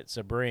of shit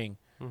Sebring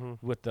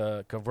with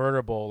the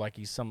convertible like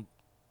he's some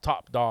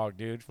top dog,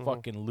 dude.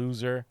 Fucking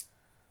loser.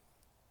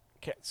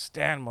 Can't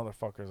stand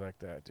motherfuckers like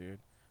that, dude.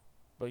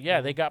 But,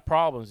 yeah, they got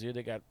problems, dude.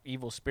 They got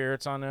evil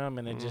spirits on them,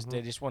 and they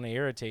just want to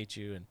irritate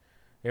you. And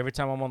every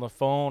time I'm on the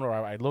phone or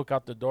I look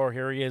out the door,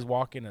 here he is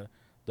walking a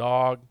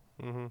dog.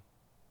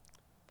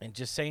 And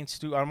just saying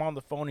I'm on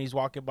the phone. He's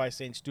walking by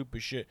saying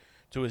stupid shit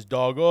to his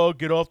dog. Oh,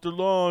 get off the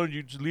lawn.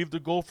 You just leave the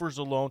gophers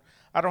alone.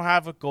 I don't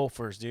have a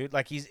gophers, dude.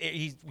 Like, he's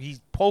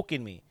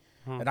poking me.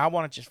 And I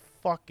want to just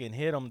fucking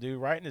hit him, dude,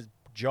 right in his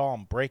jaw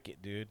and break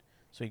it, dude.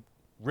 So he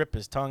rip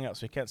his tongue out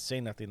so he can't say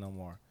nothing no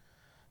more.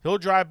 He'll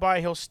drive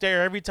by. He'll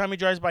stare. Every time he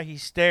drives by, he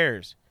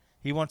stares.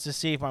 He wants to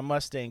see if my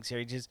Mustang's here.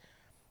 He just,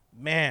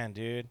 man,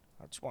 dude,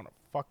 I just want to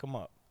fuck him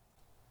up.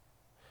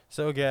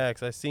 So,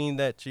 Gax, I seen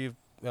that you've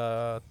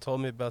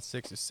told me about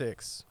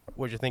 626.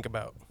 What'd you think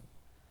about?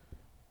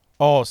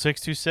 Oh,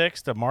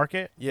 626, the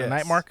market? Yes. The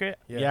night market?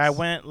 Yes. Yeah, I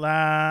went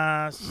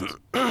last...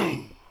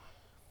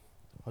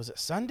 was it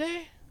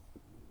Sunday?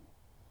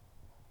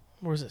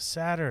 Or was it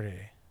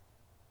Saturday?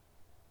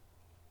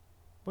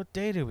 What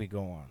day did we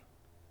go on?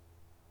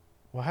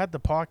 Well, I had the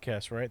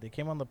podcast, right? They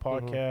came on the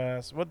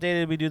podcast. What day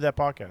did we do that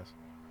podcast?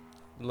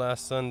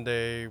 Last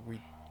Sunday,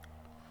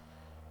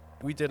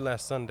 we did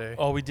last Sunday.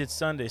 Oh, we did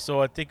Sunday.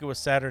 So I think it was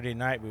Saturday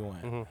night we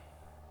went.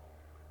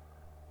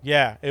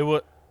 Yeah, it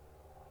was...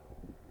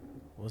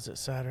 Was it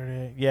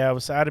Saturday? Yeah,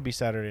 it had to be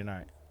Saturday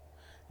night.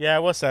 Yeah,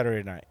 it was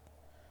Saturday night.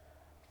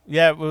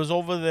 Yeah, it was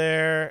over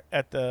there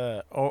at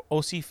the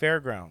OC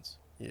Fairgrounds.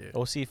 Yeah.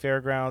 OC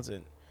Fairgrounds,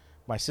 and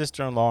my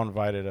sister-in-law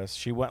invited us.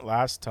 She went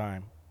last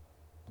time.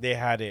 They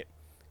had it,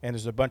 and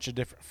there's a bunch of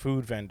different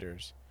food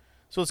vendors.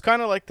 So it's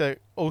kind of like the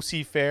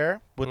OC Fair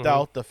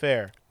without the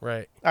fair.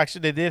 Right.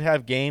 Actually, they did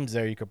have games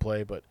there you could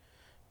play, but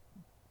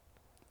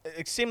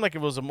it seemed like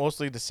it was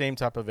mostly the same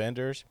type of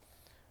vendors.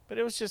 But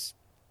it was just...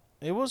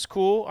 It was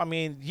cool. I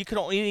mean, you could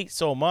only eat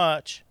so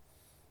much.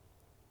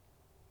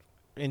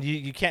 And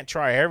you can't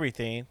try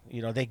everything.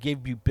 You know, they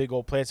gave you big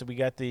old plates. And we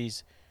got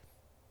these,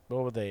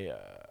 what were they?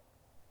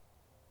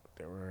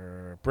 They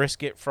were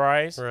brisket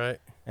fries. Right.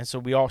 And so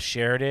we all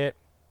shared it.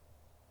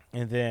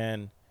 And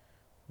then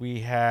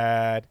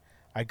I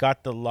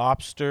got the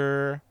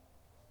lobster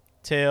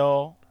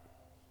tail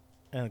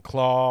and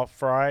claw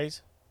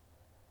fries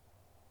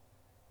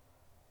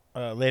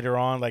later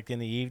on, like in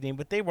the evening.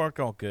 But they weren't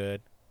all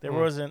good. There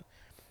wasn't.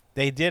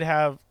 They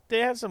had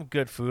some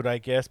good food, I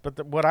guess,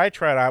 but what I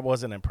tried, I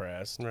wasn't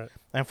impressed. Right.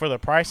 And for the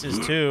prices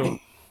too,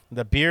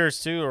 the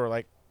beers too are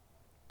like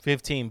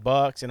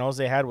 $15, and all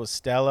they had was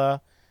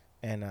Stella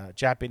and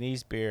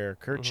Japanese beer,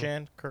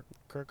 Kirchen or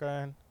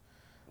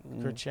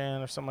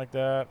something like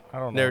that. I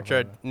don't know.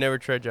 Never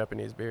tried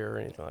Japanese beer or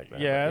anything like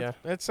that. Yeah,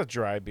 it's a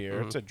dry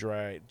beer. It's a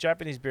dry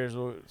Japanese beers.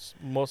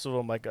 Most of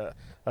them like a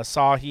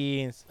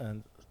Asahi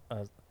and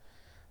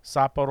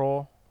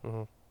Sapporo.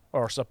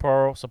 Or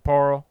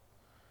Sapporo.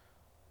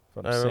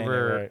 If I'm saying it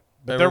right.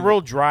 But they're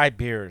real dry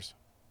beers.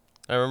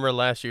 I remember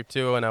last year,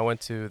 too, when I went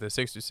to the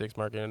 626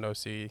 market in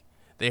OC,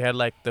 they had,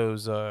 like,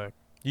 those...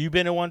 You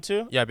been to one,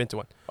 too? Yeah, I've been to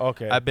one.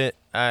 Okay.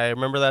 I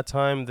remember that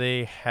time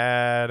they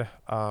had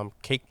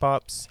cake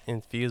pops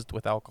infused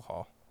with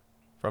alcohol.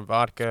 From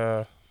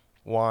vodka,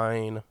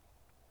 wine,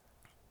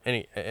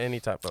 any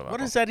type of alcohol. What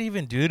does that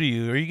even do to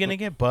you? Are you going to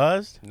get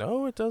buzzed?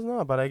 No, it does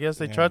not. But I guess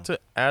they tried to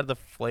add the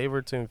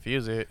flavor to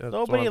infuse it.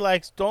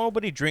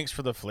 Nobody drinks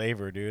for the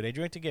flavor, dude. They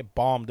drink to get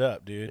bombed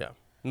up, dude. Yeah.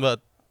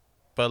 But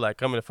like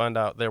coming to find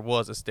out, there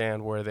was a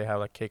stand where they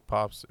have like cake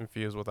pops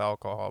infused with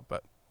alcohol.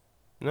 But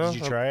No,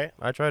 Did you try it?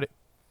 I tried it.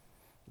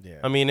 Yeah.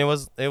 I mean, it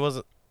was.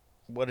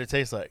 What did it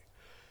taste like?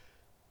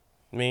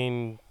 I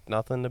mean,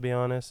 nothing to be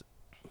honest.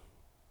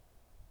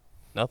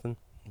 Nothing.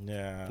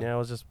 Yeah. Yeah, it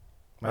was just.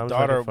 My I was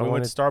daughter, like, if I we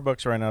went wanted- to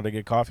Starbucks right now to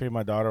get coffee.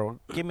 My daughter,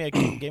 give me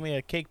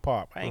a cake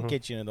pop. I ain't Mhm.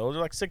 get you into those.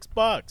 They're like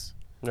 $6.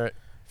 Right.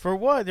 For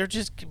what? They're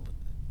just,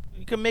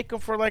 you can make them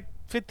for like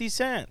 50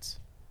 cents.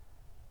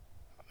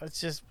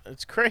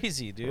 It's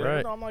crazy, dude.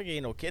 Right. I'm not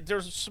getting no kid.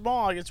 They're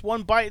small. It's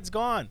one bite, it's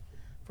gone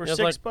for Yeah,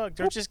 it's $6.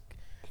 like,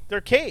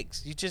 They're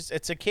cakes.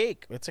 It's a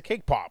cake. It's a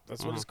cake pop.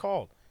 That's what Mhm. it's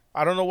called.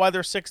 I don't know why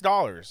they're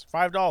 $6,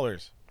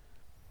 $5.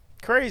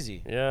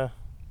 Crazy. Yeah.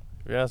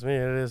 If you ask me,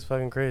 it is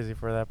fucking crazy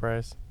for that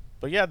price.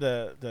 But yeah,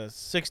 the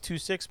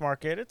 626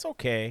 market, it's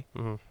okay.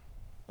 Mhm.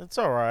 It's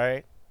all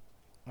right.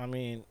 I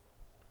mean,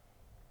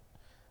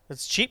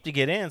 it's cheap to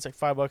get in. It's like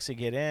 $5 to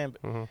get in.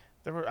 But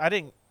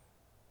Mhm.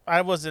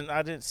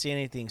 I didn't see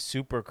anything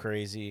super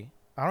crazy.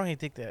 I don't even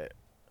think that.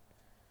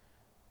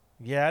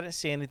 Yeah, I didn't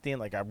see anything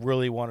like I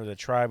really wanted to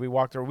try. We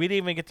walked around. We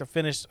didn't even get to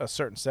finish a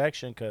certain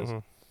section because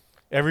Mhm.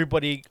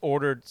 everybody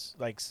ordered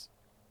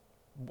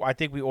I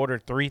think we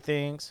ordered 3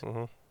 things,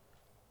 Mhm.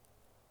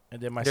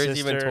 and then my There's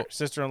even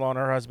sister-in-law and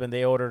her husband,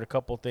 they ordered a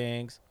couple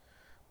things,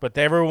 but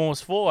everyone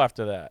was full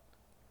after that.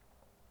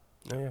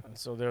 Yeah. And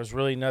so there was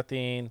really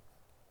nothing.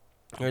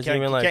 There's You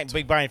even like. can't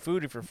be buying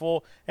food if you're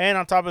full. And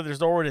on top of it, there's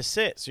nowhere to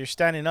sit. So you're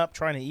standing up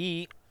trying to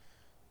eat.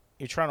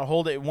 You're trying to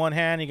hold it in one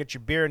hand. You get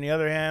your beer in the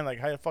other hand. Like,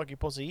 how the fuck you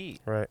supposed to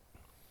eat? Right.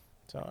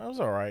 So it was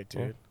all right,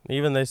 dude. Yeah.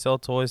 Even they sell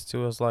toys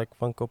too, as like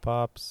Funko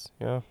Pops.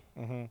 Yeah.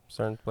 hmm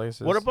Certain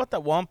places. What about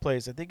that one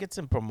place? I think it's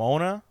in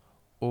Pomona.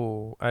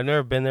 Oh, I've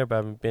never been there, but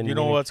I've been. You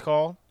know what it's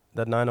called?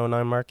 The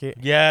 909 Market.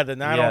 Yeah, the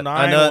 909.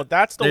 I know Well,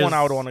 that's the one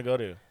I would there's- want to go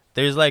to.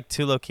 There's like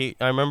 2 locations.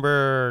 I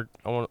remember.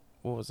 What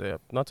was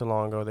it? Not too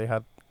long ago, they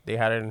had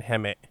it in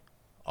Hemet,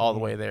 all the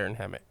Mhm. way there in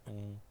Hemet.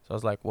 Mm-hmm. So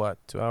it's like what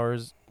 2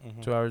 hours,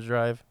 2 hours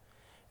drive,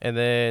 and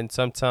then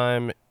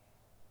sometime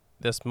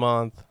this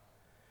month,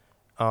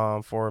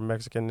 for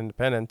Mexican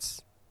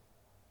Independence,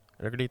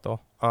 El Grito,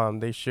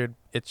 it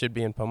should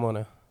be in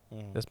Pomona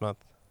this month.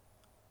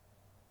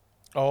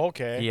 Oh,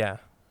 okay. Yeah,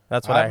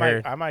 that's what I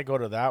heard. I might go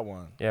to that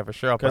one. Yeah, for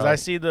sure. Because I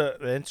see the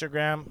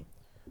Instagram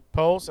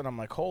post, and I'm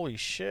like, holy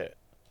shit.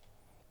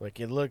 Like,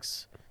 the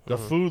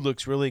Mhm. food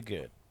looks really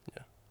good.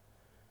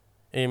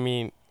 I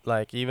mean,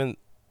 like even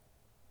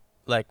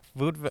like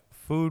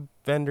food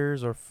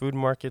vendors or food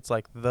markets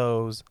like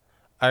those.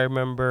 I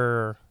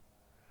remember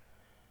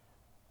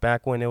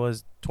back when it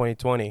was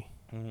 2020.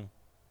 Mm-hmm.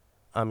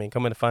 I mean,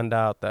 coming to find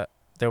out that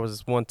there was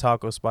this one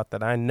taco spot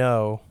that I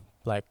know,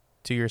 like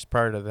 2 years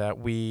prior to that,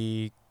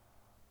 we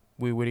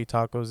would eat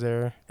tacos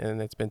there,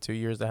 and it's been 2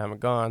 years that I haven't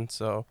gone.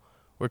 So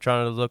we're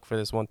trying to look for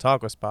this one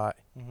taco spot,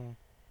 Mm-hmm.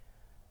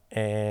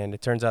 and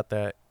it turns out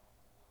that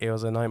it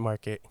was a night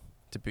market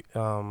to be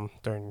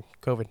during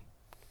COVID.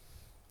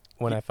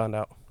 When I found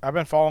out, I've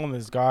been following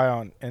this guy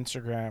on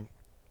Instagram,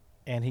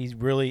 and he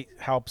really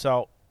helps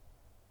out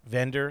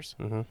vendors,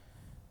 mm-hmm.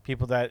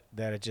 people that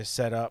are just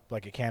set up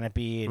like a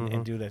canopy and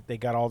Mhm. do that. They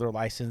got all their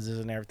licenses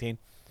and everything,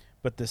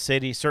 but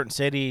certain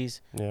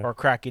cities Yeah, are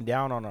cracking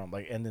down on them.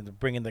 Like, and then they're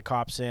bringing the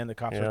cops in. The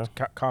cops Yeah.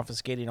 are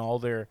confiscating all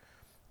their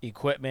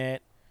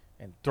equipment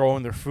and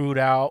throwing their food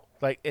out.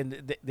 Like,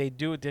 and they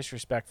do it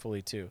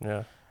disrespectfully too.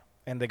 yeah,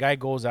 And the guy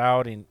goes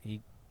out and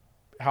he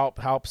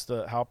helps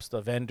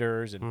the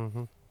vendors and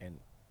mm-hmm.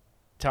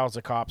 tells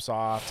the cops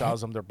off,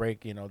 tells them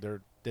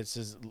this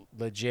is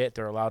legit,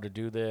 they're allowed to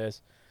do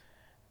this.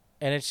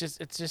 And it's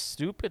just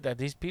stupid that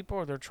these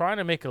people they're trying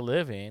to make a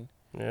living.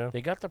 Yeah,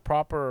 They got the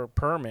proper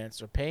permits,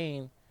 they're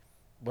paying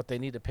what they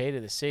need to pay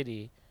to the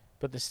city,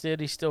 but the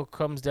city still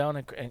comes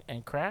down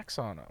and cracks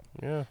on them.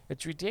 yeah,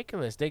 It's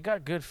ridiculous. They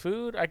got good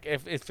food.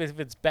 If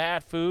it's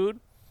bad food,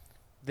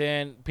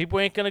 then people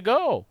ain't gonna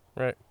go.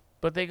 right.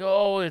 But they go,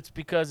 oh, it's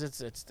because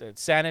it's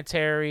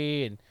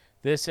sanitary and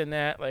this and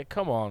that. Like,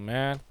 come on,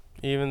 man.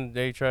 Even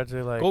they tried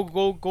to like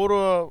Go to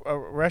a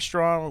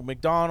restaurant or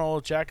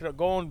McDonald's, check it out.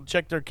 Go and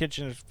check their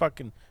kitchen. There's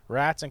fucking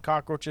rats and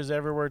cockroaches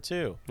everywhere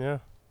too. yeah,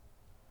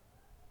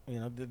 You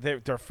know,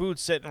 their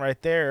food's sitting right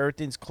there.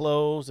 Everything's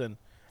closed, and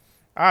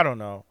I don't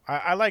know.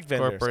 I like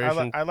vendors.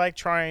 Corporation. I like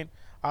trying.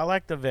 I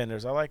like the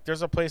vendors.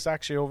 There's a place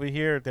actually over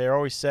here. They're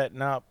always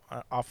setting up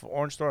off of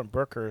Orange Store and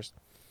Brookhurst.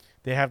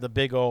 They have the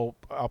big old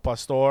al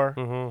pastor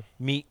mm-hmm.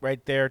 meat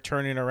right there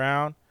turning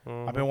around.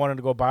 Mm-hmm. I've been wanting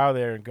to go by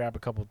there and grab a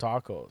couple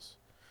tacos.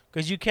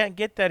 Because you can't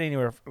get that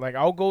anywhere. Like,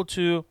 I'll go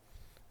to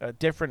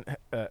different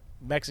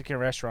Mexican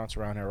restaurants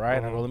around here, right?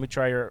 And I go, Mhm. let me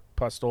try your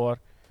pastor.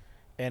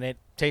 And it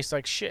tastes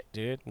like shit,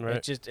 dude.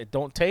 Right. It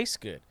don't taste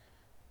good.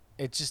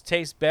 It just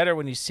tastes better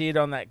when you see it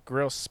on that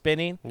grill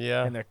spinning.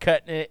 Yeah, And they're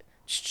cutting it,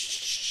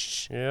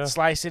 yeah.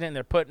 slicing it, and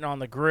they're putting it on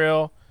the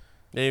grill.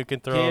 Yeah, you can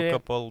throw Get a it?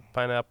 couple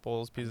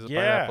pineapples, pieces of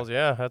Yeah. pineapples.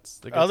 Yeah, that's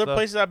the good Other stuff.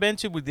 places I've been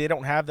to, they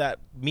don't have that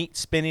meat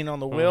spinning on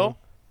the Mm-hmm. wheel.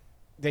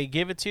 They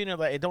give it to you, and they're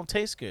like, it don't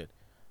taste good.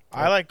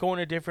 I Right. like going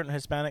to different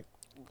Hispanic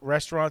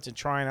restaurants and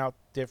trying out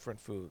different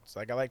foods.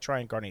 Like, I like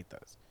trying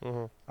carnitas.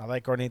 Mm-hmm. I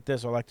like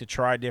carnitas. I like to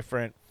try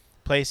different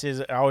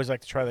places, I always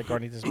like to try the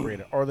carnitas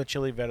burrito or the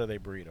chili verde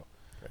burrito.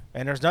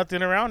 And there's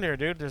nothing around here,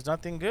 dude. There's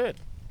nothing good.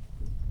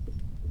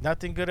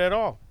 Nothing good at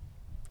all.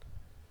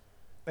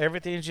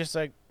 Everything's just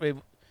like,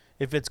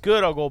 if it's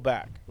good, I'll go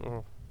back.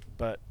 Mhm.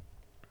 But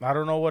I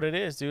don't know what it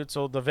is, dude.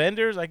 So the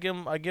vendors, I give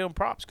them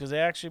props because they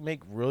actually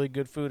make really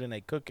good food and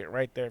they cook it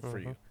right there for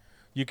you.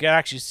 You can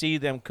actually see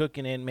them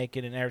cooking it and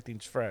making it, and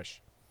everything's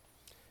fresh.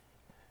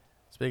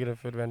 Speaking of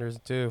food vendors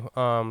too,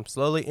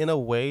 slowly in a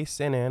way,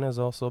 Santa Ana is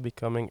also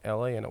becoming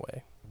LA in a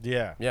way.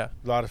 Yeah. Yeah.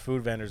 A lot of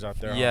food vendors out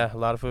there. Yeah, Huh? a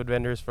lot of food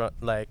vendors from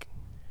like,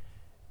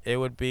 it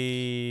would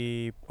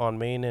be on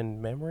Main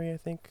and Memory, I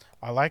think.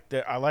 I like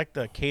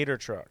the cater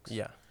trucks.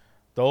 Yeah,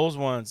 Those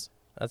ones.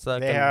 that's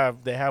like They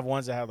have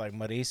ones that have like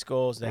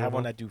mariscos. They have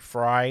one Mhm. that do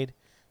fried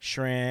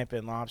shrimp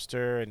and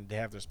lobster, and they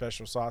have their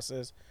special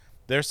sauces.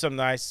 There's some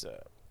nice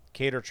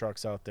cater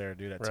trucks out there,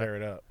 dude, that Right. tear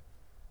it up.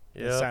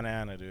 In Yeah, Santa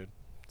Ana, dude.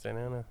 Santa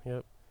Ana.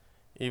 Yep.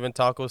 Even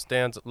taco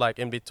stands like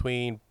in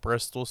between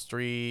Bristol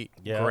Street,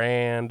 Yeah.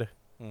 Grand,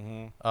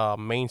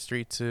 Mm-hmm. Main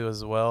Street too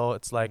as well.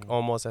 It's like Mhm.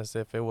 almost as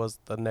if it was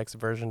the next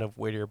version of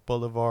Whittier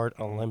Boulevard,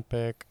 Mhm.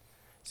 Olympic,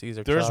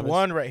 Caesar There's Chavez.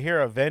 one right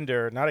here, a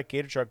vendor, not a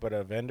cater truck, but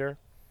a vendor,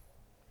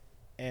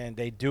 and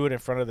they do it in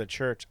front of the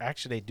church.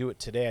 Actually, they do it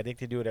today. I think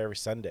they do it every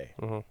Sunday,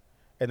 Mhm.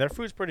 and their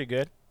food's pretty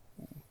good.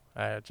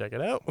 I had to check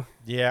it out.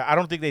 Yeah, I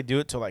don't think they do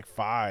it till like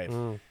 5.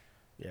 Mm.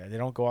 Yeah, they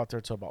don't go out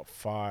there till about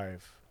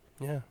 5.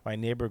 Yeah. My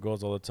neighbor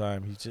goes all the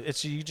time.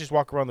 You just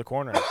walk around the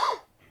corner.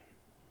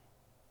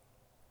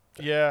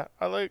 Yeah,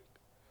 I like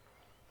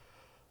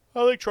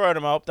trying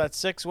them out. That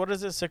 6, what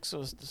is it?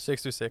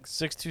 626.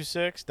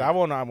 626. That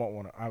one I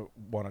want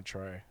to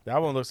try.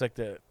 That one looks like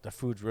the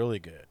food's really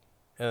good.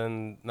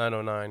 And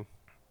 909.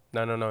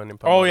 909 in Oh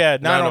Pomona. yeah,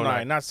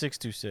 909, not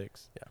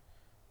 626. Yeah.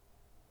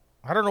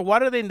 I don't know why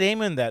do they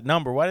naming that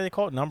number? Why do they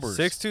call it numbers?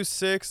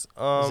 626.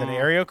 Is it an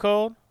area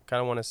code?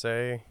 Kind of want to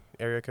say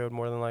area code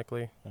more than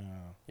likely. Oh.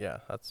 Yeah,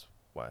 that's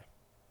why.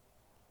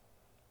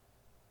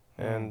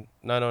 Hmm. And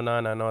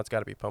 909, I know it's got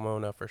to be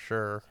Pomona for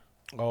sure.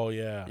 Oh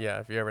yeah. Yeah,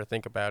 if you ever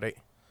think about it.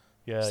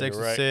 Yeah, you're right.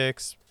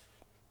 626,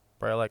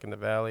 probably like in the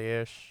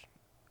valley-ish.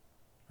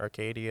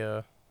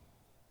 Arcadia.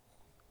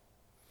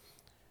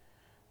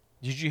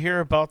 Did you hear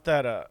about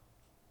that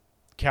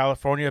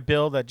California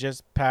bill that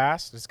just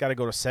passed? It's got to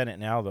go to Senate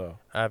now, though.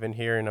 I've been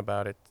hearing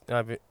about it.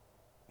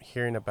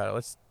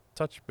 Let's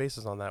touch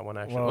bases on that one,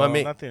 actually. Well, Well, I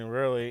mean, nothing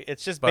really.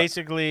 It's just but-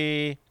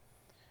 basically.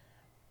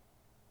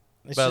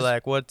 It's but just,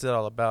 like, what's it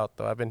all about,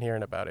 though? I've been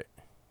hearing about it.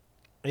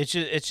 it's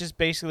just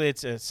basically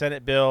it's a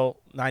Senate Bill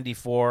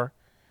 94,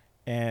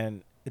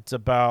 and it's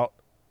about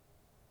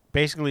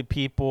basically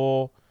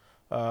people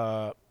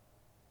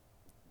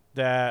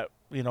that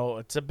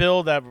it's a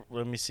bill that,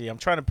 let me see, I'm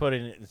trying to put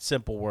it in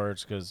simple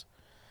words because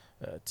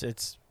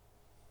it's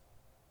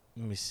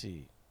let me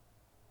see.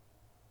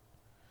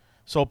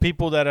 So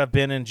people that have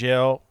been in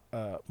jail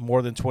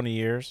more than 20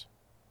 years,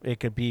 it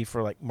could be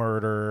for like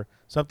murder,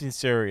 something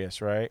serious,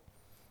 right?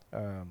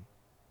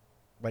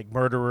 Like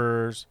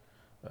murderers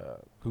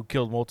who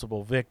killed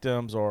multiple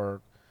victims,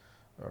 or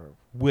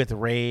with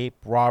rape,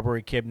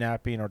 robbery,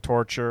 kidnapping, or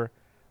torture.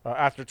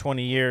 After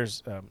 20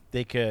 years,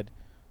 they could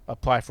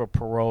apply for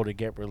parole to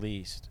get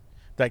released.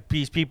 Like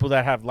these people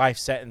that have life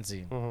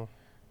sentencing, Mm-hmm.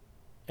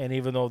 and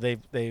even though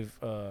they've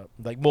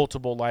like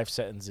multiple life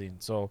sentencing,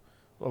 so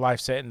a life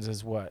sentence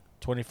is what,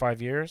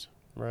 25 years?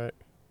 Right.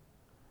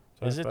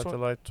 Is it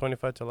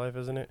 25 to life,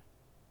 isn't it?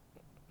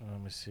 Let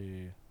me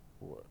see.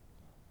 What?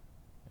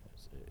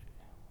 Let's see.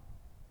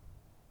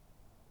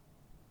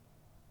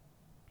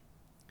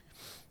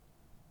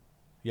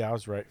 Yeah, I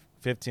was right.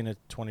 15 to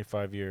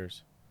 25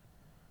 years.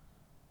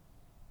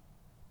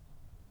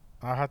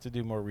 I'll have to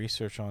do more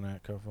research on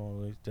that.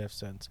 California death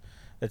sentence.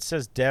 It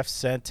says death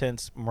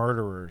sentence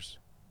murderers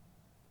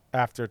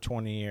after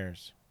 20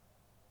 years.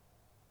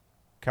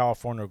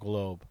 California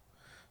Globe.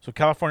 So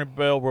California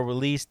bill will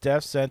release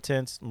death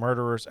sentence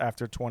murderers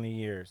after 20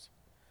 years.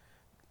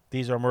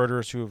 These are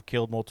murderers who have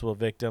killed multiple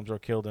victims or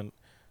killed in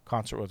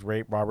concert with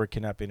rape, robbery,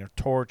 kidnapping, or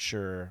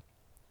torture.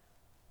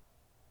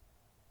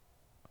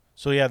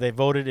 So yeah, they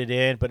voted it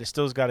in, but it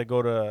still's got to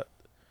go to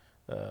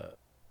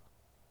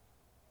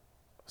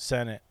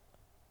Senate.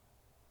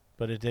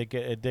 But it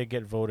did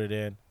get voted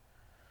in.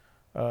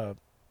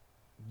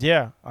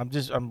 Yeah,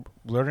 I'm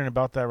learning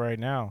about that right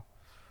now.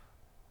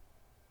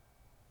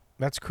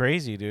 That's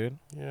crazy, dude.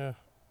 Yeah.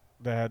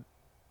 That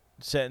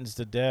sentenced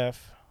to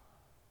death.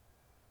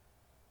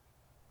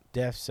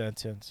 Death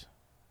sentence.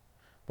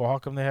 Well, how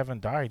come they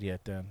haven't died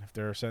yet then? If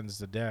they're sentenced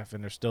to death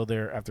and they're still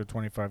there after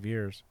 25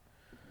 years.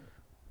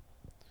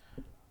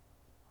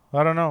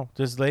 I don't know.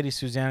 This lady,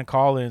 Suzanne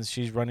Collins,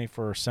 she's running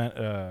for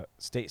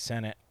state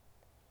senate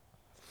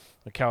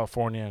of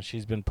California, and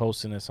she's been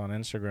posting this on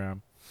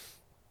Instagram.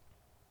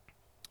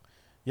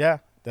 Yeah,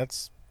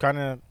 that's kind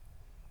of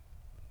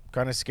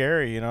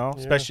scary, Yeah.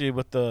 especially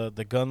with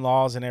the gun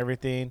laws and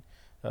everything,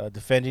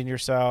 defending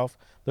yourself.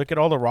 Look at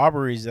all the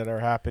robberies that are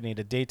happening,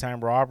 the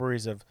daytime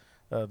robberies of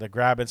the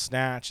grab and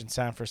snatch in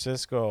San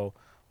Francisco,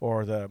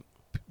 or the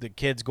the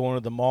kids going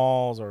to the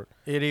malls or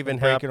It even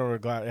breaking happened. over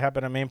glass. It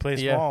happened at Main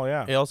Place Yeah. Mall.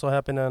 Yeah. It also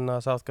happened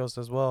on South Coast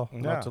as well, Yeah.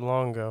 not too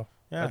long ago.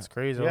 Yeah. That's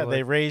crazy. I Yeah, was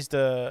they like, raised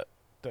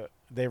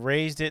they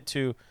raised it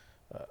to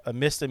a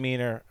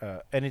misdemeanor,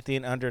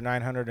 anything under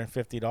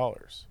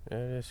 $950. it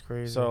is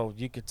crazy. So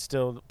you could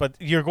still, but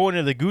you're going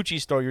to the Gucci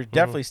store. You're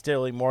definitely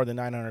stealing more than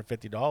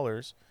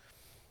 $950.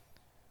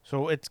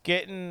 So it's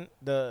getting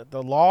the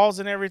laws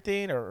and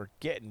everything are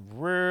getting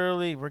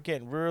we're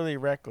getting really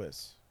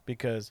reckless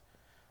because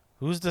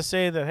who's to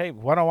say that, hey,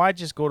 why don't I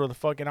just go to the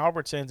fucking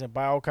Albertsons and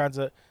buy all kinds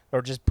of,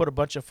 or just put a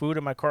bunch of food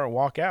in my car and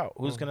walk out?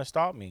 Who's gonna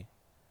stop me?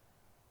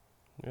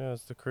 Yeah,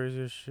 it's the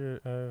craziest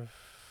shit I've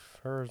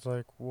heard. It's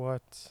like,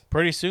 what?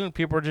 Pretty soon,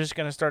 people are just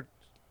gonna start.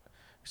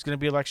 It's gonna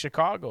be like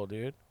Chicago,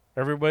 dude.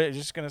 Everybody's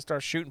just gonna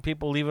start shooting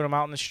people, leaving them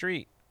out in the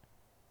street.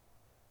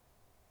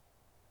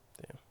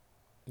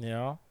 Damn. You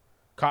know,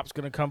 cops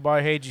gonna come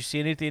by. Hey, did you see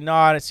anything? No,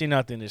 I didn't see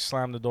nothing. Just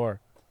slam the door.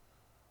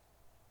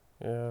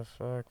 Yeah,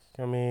 fuck.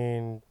 I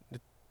mean,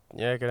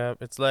 yeah, it could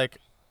happen. It's like,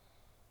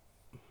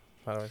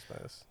 how do I explain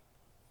this?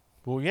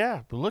 Well,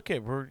 yeah, but look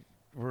at we're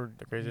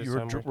The craziest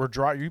time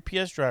we're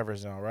UPS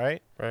drivers now,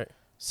 right? Right.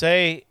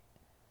 Say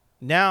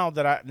now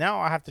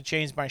I have to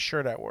change my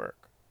shirt at work.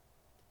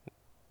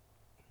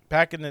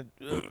 Back in the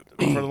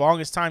for the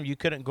longest time, you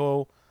couldn't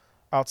go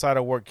outside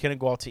of work. You couldn't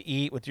go out to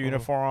eat with your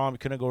uniform on. You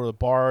couldn't go to the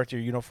bar with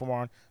your uniform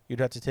on. You'd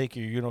have to take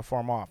your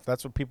uniform off.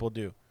 That's what people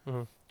do.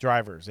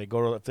 Drivers, they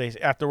go to, if they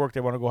after work they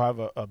want to go have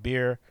a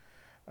beer,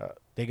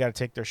 they got to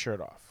take their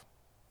shirt off,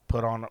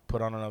 put on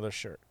another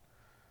shirt.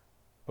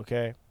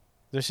 Okay,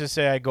 let's just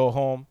say I go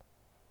home,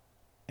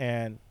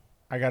 and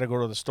I got to go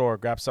to the store,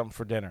 grab something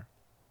for dinner,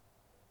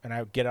 and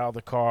I get out of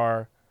the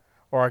car,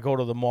 or I go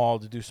to the mall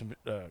to do some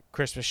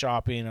Christmas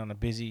shopping on a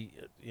busy,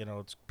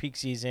 it's peak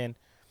season,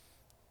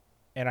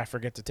 and I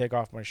forget to take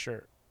off my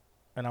shirt,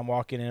 and I'm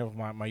walking in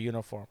with my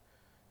uniform.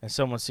 And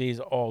someone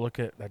sees, oh, look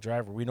at that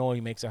driver. We know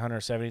he makes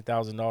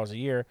 $170,000 a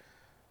year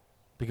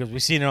because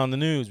we've seen it on the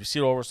news. We see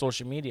it over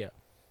social media.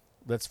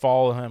 Let's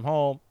follow him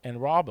home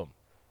and rob him.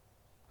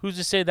 Who's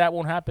to say that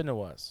won't happen to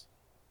us?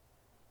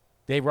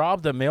 They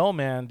robbed a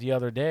mailman the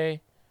other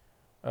day.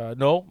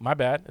 No, my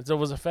bad. It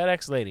was a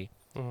FedEx lady.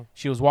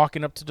 She was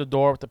walking up to the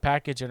door with the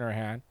package in her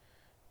hand,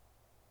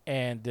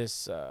 and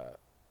this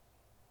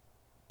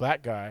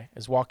black guy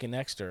is walking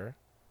next to her.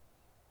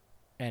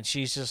 And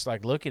she's just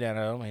like looking at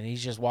him, and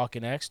he's just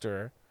walking next to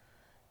her.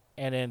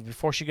 And then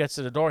before she gets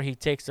to the door, he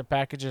takes the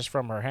package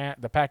from her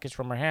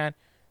hand,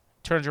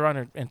 turns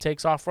around and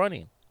takes off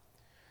running.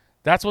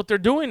 That's what they're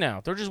doing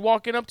now. They're just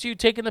walking up to you,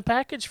 taking the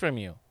package from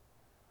you.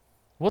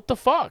 What the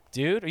fuck,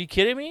 dude? Are you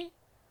kidding me?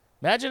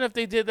 Imagine if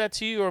they did that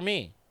to you or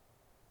me.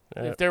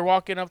 If they're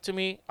walking up to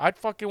me, I'd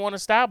fucking want to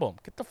stab them.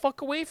 Get the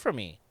fuck away from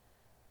me.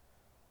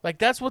 Like,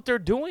 that's what they're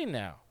doing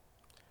now.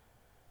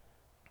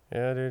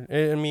 Yeah, dude.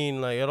 I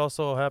mean, like, it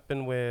also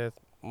happened with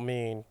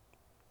Frank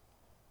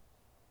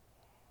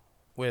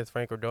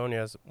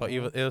Ordonez, but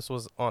even this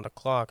was on the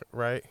clock,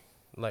 right?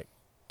 Like,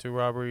 2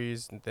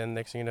 robberies, and then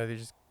next thing you know, they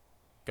just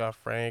got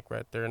Frank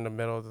right there in the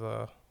middle of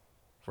the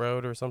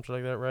road or something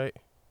like that, right?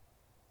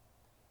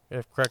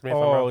 Correct me if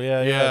I'm wrong. Oh,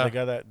 yeah. The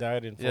guy that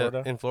died in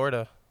Florida. Yeah, in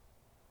Florida.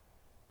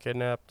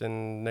 Kidnapped,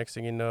 and next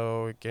thing you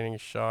know, getting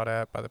shot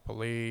at by the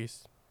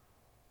police.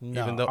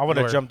 No, Even though I would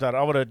have jumped out.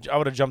 I would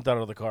have jumped out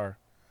of the car.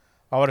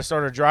 I would have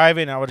started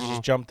driving. I would have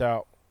just jumped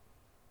out.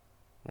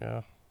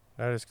 Yeah,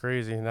 that is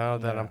crazy. Now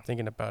that I'm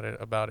thinking about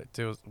it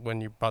too,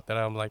 when you brought that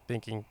up, I'm like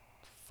thinking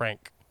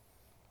Frank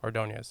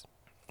Ordonez.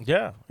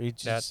 Yeah, he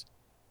just.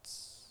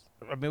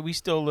 I mean, we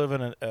still live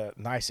in a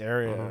nice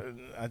area.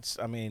 It's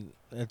a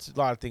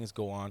lot of things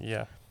go on.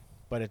 Yeah,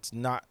 but it's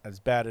not as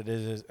bad as it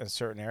is in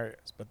certain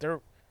areas. But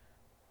they're.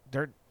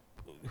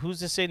 Who's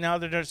to say now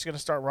they're just going to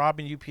start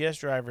robbing UPS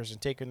drivers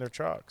and taking their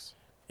trucks?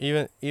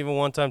 Even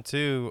one time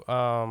too,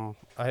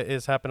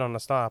 it's happened on a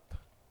stop,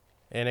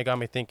 and it got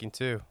me thinking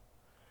too.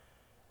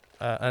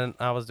 And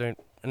I was doing,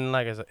 and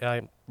like I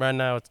said, right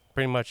now it's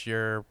pretty much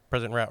your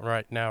present route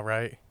right now,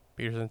 right,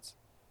 Peterson's?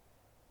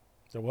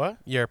 So what?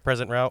 Your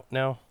present route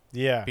now?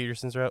 Yeah.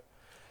 Peterson's route.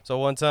 So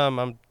one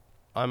time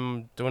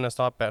I'm doing a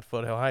stop at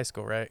Foothill High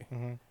School, right?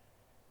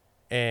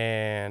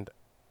 And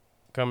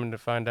coming to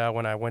find out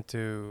when I went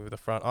to the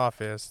front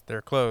office,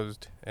 they're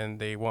closed, and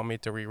they want me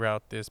to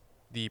reroute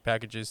the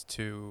packages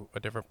to a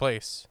different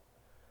place.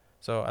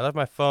 So I left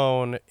my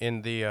phone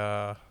in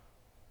the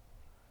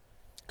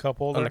cup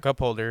holder. On the cup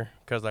holder,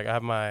 because like I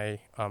have my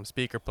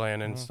speaker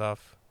playing and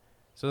stuff.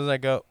 As soon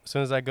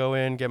as I go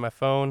in, get my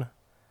phone,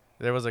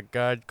 there was a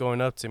guy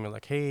going up to me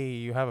like, "Hey,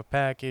 you have a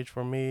package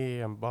for me,"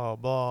 and blah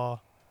blah.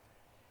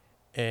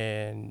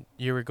 And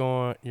you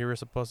were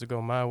supposed to go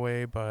my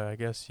way, but I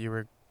guess you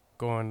were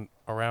going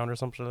around or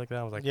something like that.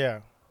 I was like, yeah,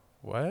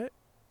 what?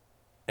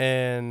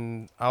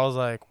 And I was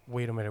like,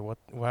 wait a minute, what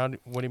do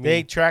you mean?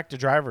 They track the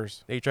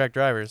drivers. They track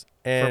drivers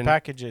and for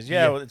packages.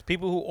 Yeah, it's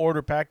people who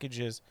order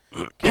packages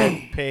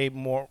can pay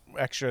more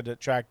extra to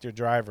track their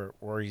driver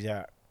where he's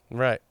at.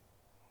 Right.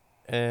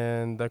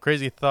 And the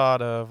crazy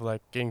thought of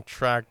like getting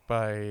tracked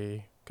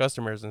by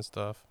customers and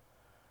stuff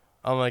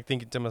I'm like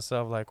thinking to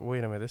myself, like,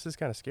 wait a minute, this is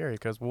kind of scary.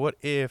 Because what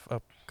if,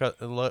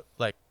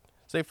 like,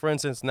 say for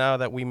instance, now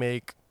that we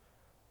make,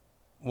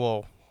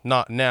 well,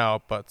 not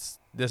now, but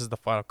this is the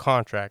final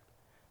contract,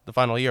 the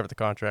final year of the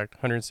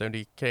contract,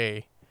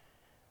 170K.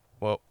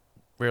 Well,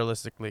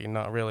 realistically,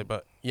 not really,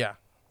 but yeah,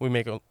 we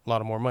make a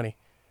lot of more money.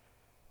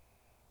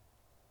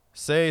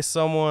 Say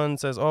someone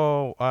says,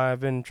 "Oh, I've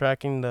been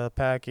tracking the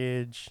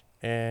package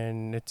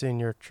and it's in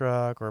your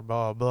truck," or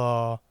blah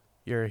blah.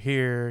 You're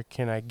here.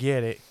 Can I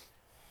get it?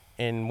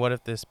 And what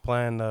if this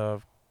plan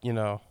of,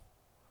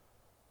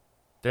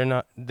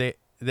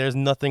 there's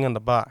nothing on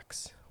the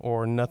box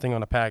or nothing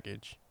on the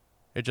package.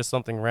 It's just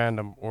something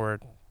random,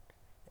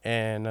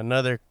 and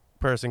another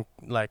person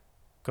like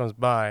comes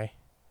by,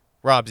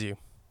 robs your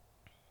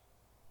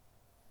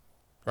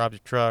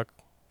truck,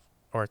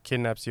 or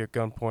kidnaps you at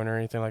gunpoint or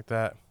anything like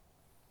that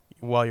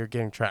while you're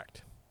getting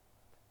tracked.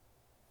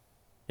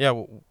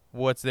 Yeah,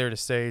 what's there to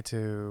say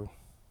to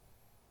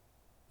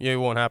it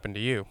won't happen to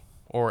you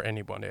or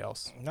anybody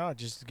else? No,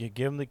 just give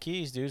them the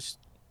keys, dude. Just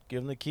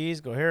give them the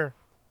keys. Go here.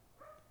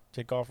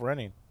 Take off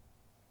running.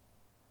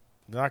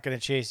 They're not gonna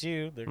chase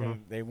you. They're gonna.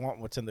 They want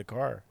what's in the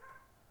car.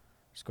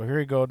 Just go, here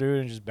you go, dude,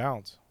 and just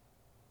bounce.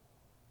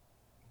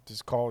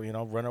 Just call,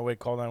 run away,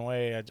 call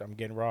 911. I'm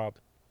getting robbed.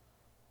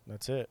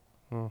 That's it.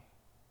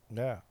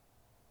 Yeah.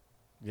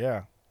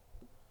 Yeah.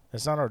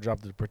 It's not our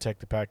job to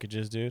protect the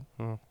packages, dude.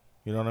 You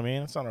know what I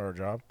mean? It's not our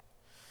job.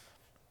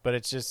 But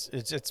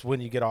it's when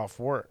you get off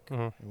work,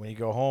 when you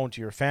go home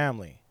to your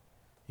family,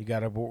 you got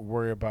to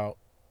worry about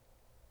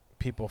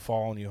people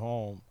following you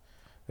home.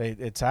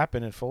 It's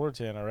happened in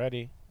Fullerton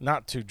already.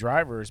 Not to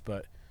drivers,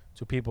 but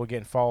to people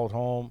getting followed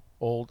home.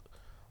 Old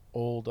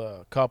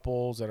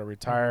couples that are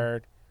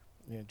retired,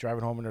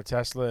 driving home in their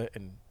Tesla,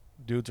 and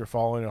dudes are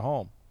following it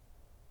home.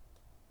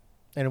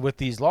 And with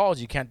these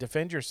laws, you can't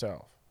defend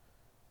yourself.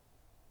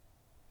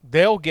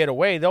 They'll get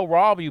away. They'll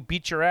rob you,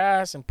 beat your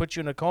ass, and put you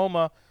in a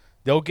coma.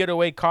 They'll get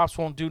away. Cops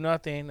won't do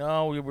nothing.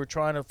 Oh, we were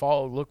trying to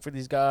look for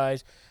these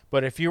guys.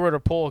 But if you were to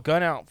pull a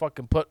gun out and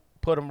fucking put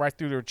them right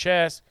through their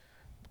chest,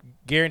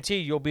 guarantee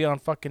you'll be on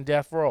fucking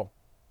death row.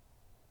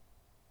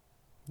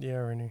 Yeah,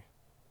 Ernie.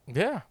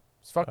 Yeah,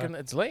 it's fucking.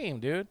 It's lame,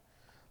 dude.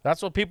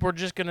 That's what people are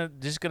just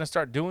gonna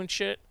start doing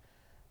shit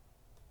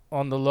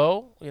on the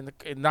low and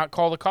not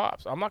call the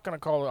cops. I'm not gonna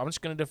call. I'm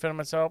just gonna defend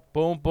myself.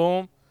 Boom,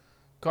 boom.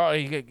 Call.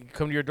 You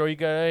come to your door. You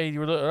go. Hey,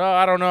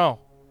 I don't know.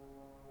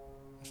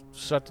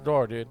 Shut the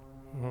door, dude.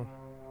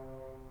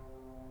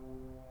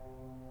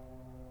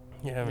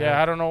 Yeah, man.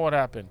 Yeah, I don't know what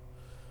happened.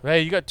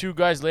 Hey, you got two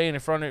guys laying in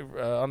front of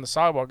on the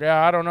sidewalk.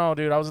 Yeah, I don't know,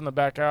 dude. I was in the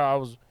back out. I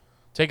was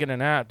taking a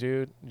nap,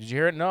 dude. Did you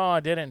hear it? No,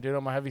 I didn't, dude.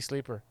 I'm a heavy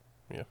sleeper.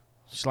 Yeah.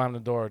 Slam the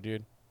door,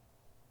 dude.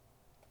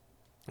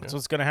 That's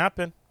what's gonna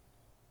happen.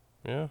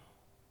 Yeah.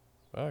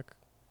 Fuck.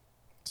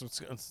 So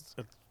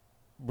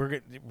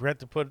we're have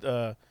to put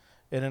it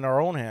in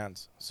our own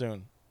hands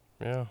soon.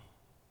 Yeah.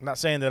 I'm not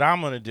saying that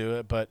I'm gonna do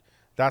it, but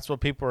that's what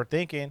people are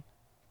thinking.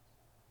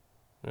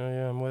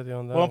 Yeah, I'm with you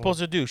on that. What I'm supposed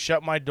to do?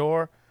 Shut my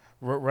door,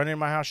 run in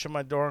my house, shut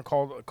my door, and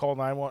call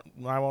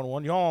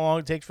 911. You know how long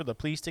it takes for the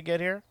police to get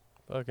here?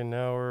 Fucking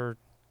hour,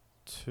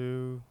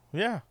 2.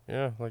 Yeah.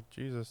 Yeah, like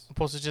Jesus. I'm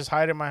supposed to just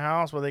hide in my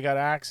house where they got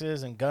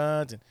axes and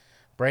guns and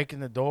breaking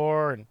the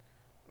door, and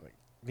like,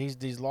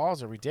 these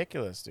laws are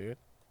ridiculous, dude.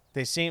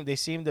 They seem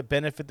to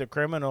benefit the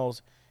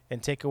criminals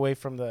and take away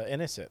from the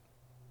innocent.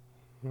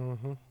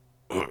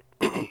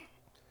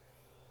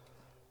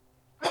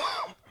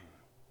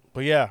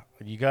 But yeah,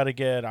 you got to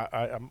get.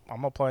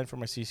 I'm applying for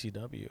my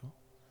CCW.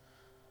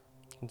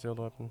 Concealed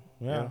weapon.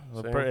 Yeah,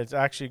 it's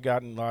actually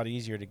gotten a lot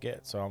easier to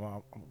get, so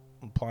I'm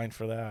applying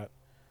for that.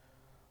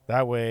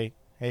 That way,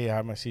 hey, I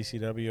have my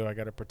CCW. I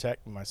got to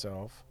protect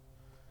myself,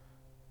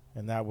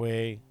 and that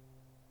way,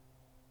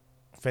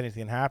 if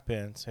anything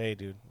happens, hey,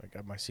 dude, I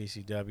got my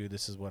CCW.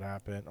 This is what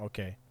happened.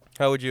 Okay.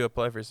 How would you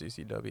apply for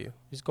CCW?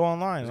 Just go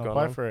online and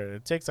apply online? for it.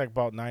 It takes like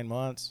about 9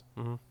 months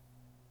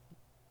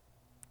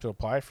to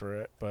apply for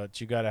it,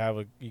 but you gotta have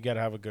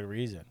a good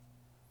reason.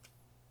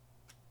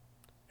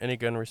 Any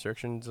gun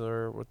restrictions,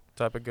 or what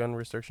type of gun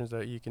restrictions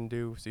that you can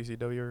do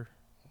CCW?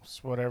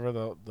 It's whatever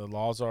the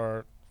laws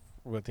are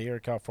with here in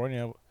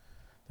California.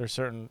 There's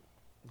certain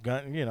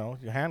gun, your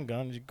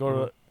handguns. You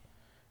go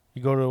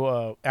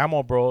to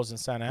Ammo Bros in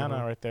Santa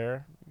Ana right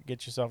there.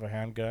 Get yourself a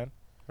handgun.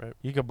 Right.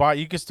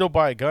 You could still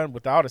buy a gun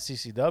without a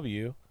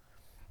CCW,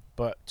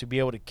 but to be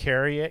able to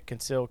carry it,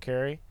 concealed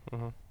carry,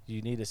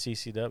 you need a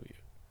CCW.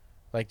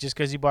 Like, just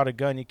because you bought a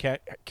gun, you can't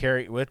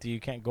carry it with you. You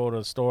can't go to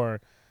the store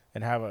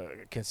and have a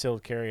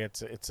concealed carry.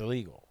 It's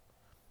illegal.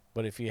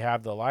 But if you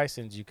have the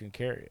license, you can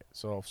carry it.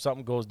 So if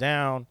something goes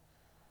down,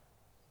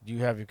 you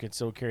have your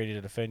concealed carry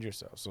to defend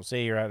yourself. So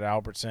say you're at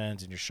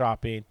Albertsons and you're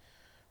shopping.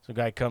 So a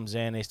guy comes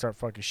in, they start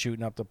fucking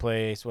shooting up the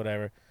place,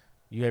 whatever.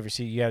 You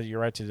have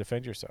your right to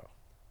defend yourself.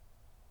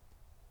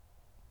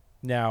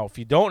 Now, if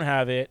you don't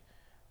have it,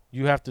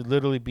 you have to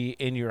literally be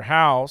in your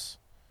house.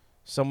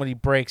 Somebody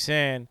breaks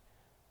in,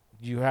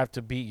 your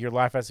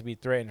life has to be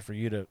threatened for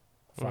you to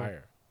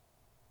fire.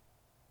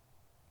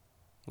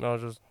 No,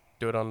 just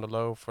do it on the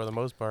low for the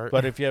most part.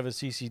 But if you have a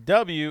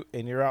CCW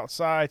and you're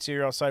outside, so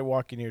you're outside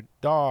walking your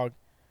dog,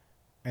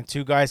 and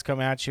two guys come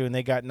at you and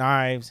they got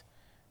knives,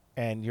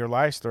 and your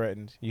life's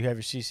threatened, you have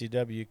your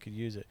CCW, you could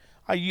use it.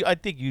 I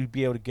think you'd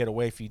be able to get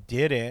away if you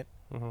didn't.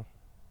 Mm-hmm.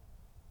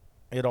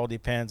 It all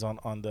depends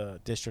on the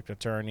district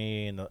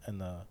attorney and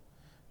the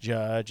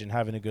judge and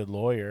having a good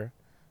lawyer.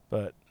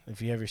 But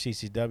if you have your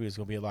CCW, it's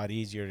going to be a lot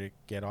easier to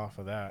get off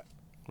of that.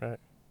 Right.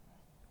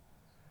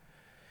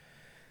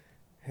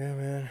 Yeah,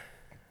 man.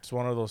 It's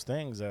one of those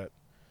things that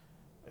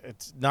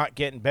it's not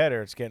getting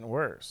better, it's getting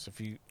worse. If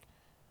you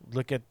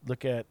look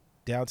at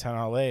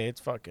downtown LA,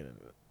 it's fucking.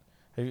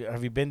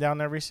 Have you been down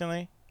there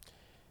recently?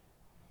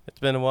 It's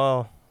been a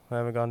while. I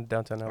haven't gone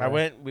downtown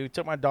LA. We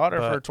took my daughter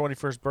for her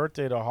 21st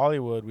birthday to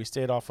Hollywood. We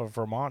stayed off of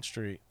Vermont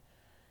Street.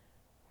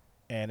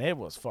 And it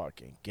was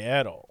fucking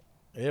ghetto.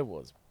 There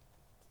was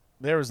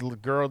a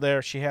girl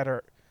there.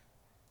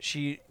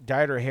 She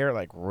dyed her hair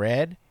like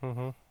red.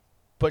 Mm-hmm.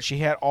 But she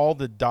had all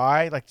the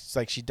dye, like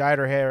she dyed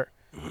her hair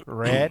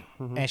red,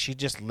 Mm-hmm. and she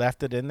just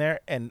left it in there,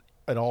 and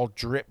it all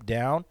dripped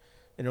down,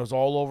 and it was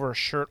all over her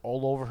shirt,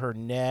 all over her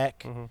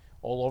neck, Mm-hmm.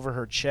 all over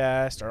her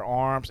chest, her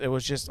arms. It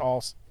was just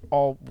all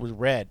was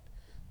red,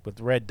 with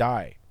red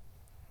dye.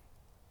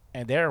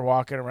 And they're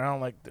walking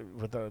around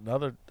with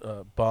another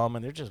bum,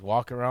 and they're just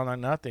walking around like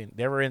nothing.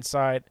 They were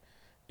inside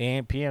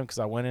AM PM because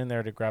I went in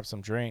there to grab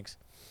some drinks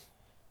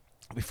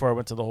before I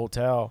went to the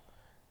hotel,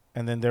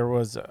 and then there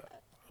was.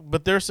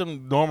 But there's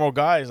some normal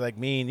guys like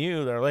me and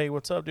you that are like, hey,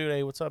 what's up, dude?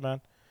 Hey, what's up, man?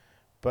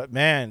 But,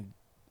 man,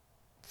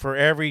 for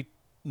every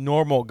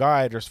normal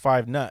guy, there's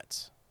 5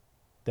 nuts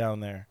down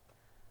there.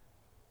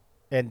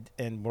 And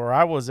where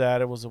I was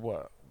at, it was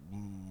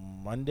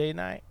Monday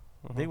night?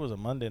 I think it was a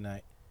Monday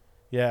night.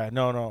 Yeah,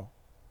 no.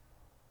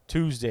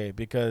 Tuesday,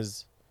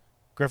 because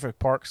Griffith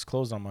Park's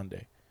closed on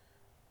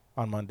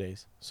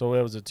Mondays. So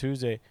it was a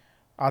Tuesday.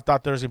 I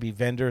thought there was going to be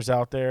vendors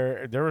out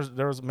there. There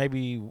was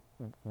maybe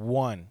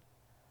one.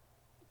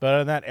 But other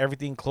than that,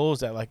 everything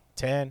closed at like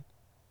 10.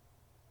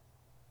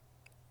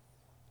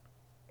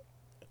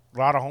 A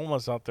lot of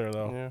homeless out there,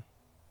 though. Yeah.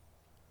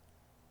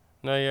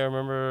 No, yeah, I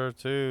remember,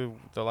 too,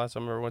 the last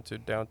time I went to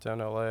downtown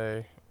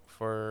LA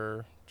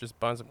for just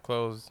buying some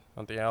clothes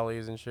on the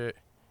alleys and shit.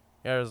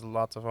 Yeah, there's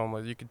lots of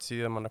homeless. You could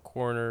see them on the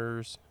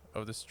corners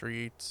of the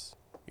streets,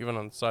 even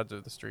on the sides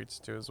of the streets,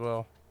 too, as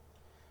well.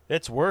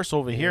 It's worse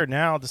over here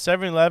now. The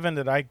 7-Eleven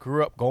that I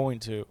grew up going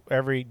to,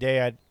 every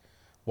day I'd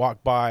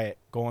walk by it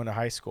going to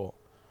high school.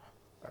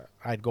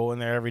 I'd go in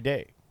there every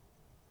day.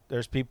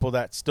 There's people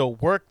that still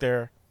work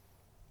there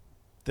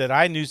that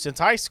I knew since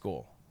high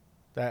school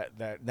that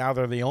now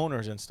they're the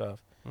owners and stuff.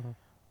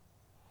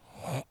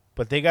 Mm-hmm.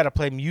 But they got to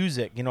play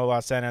music. You know,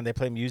 Los Angeles, they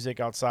play music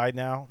outside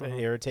now. Mm-hmm. That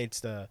irritates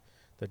the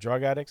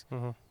drug addicts.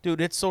 Mm-hmm. Dude,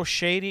 it's so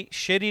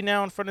shitty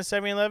now in front of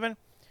 7-Eleven.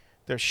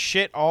 There's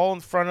shit all in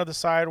front of the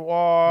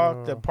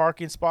sidewalk, the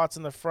parking spots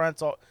in the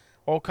front,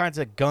 all kinds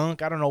of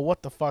gunk. I don't know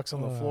what the fuck's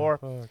on the floor.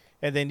 Fuck.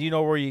 And then you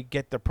know where you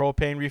get the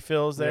propane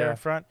refills there in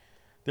front?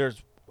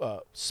 There's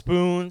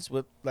spoons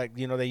with, like,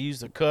 you know, they use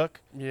to cook.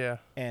 Yeah.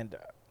 And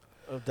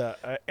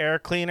the air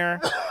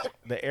cleaner,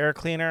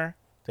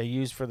 they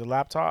use for the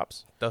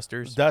laptops.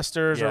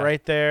 Dusters are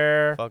right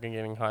there. Fucking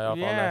getting high off on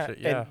that shit.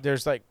 Yeah. And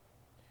there's like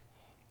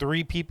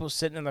 3 people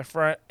sitting in the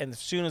front. And as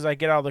soon as I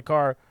get out of the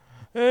car,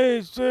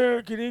 hey,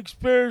 sir, can you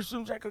spare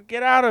some? I could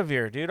get out of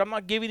here, dude. I'm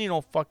not giving you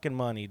no fucking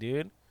money,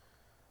 dude.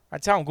 I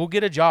tell them, go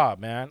get a job,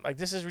 man. Like,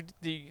 this is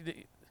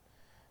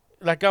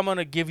like I'm going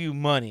to give you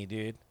money,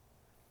 dude.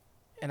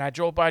 And I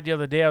drove by the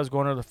other day. I was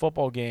going to the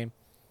football game.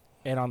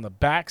 And on the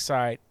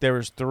backside, there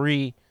was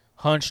 3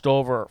 hunched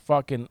over,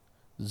 fucking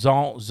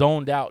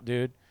zoned out,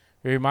 dude.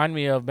 It reminded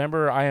me of,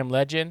 remember I Am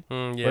Legend?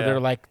 Yeah. Where they're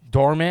like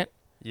dormant?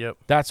 Yep.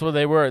 That's what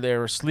they were. They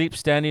were asleep,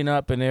 standing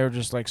up, and they were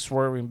just like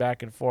swerving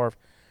back and forth.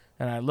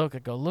 And I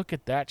go, look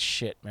at that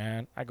shit,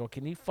 man. I go,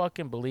 can you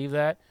fucking believe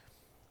that?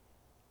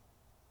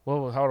 How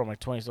old am I?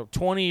 20. So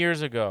 20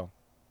 years ago.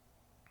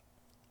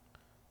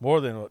 More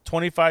than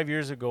 25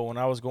 years ago, when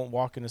I was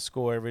walking to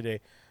school every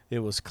day, it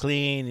was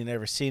clean. You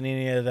never seen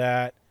any of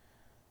that.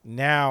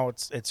 Now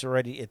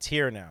it's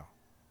here now.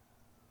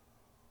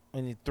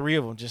 And 3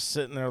 of them just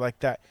sitting there like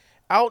that.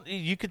 Out,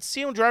 you could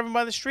see them driving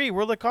by the street.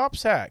 Where the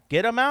cops at?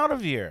 Get them out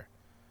of here.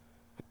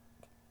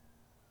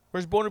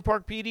 Where's Boney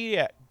Park PD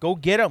at? Go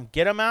get them.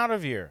 Get them out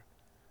of here.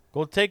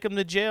 Go take them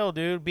to jail,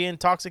 dude. Be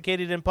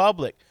intoxicated in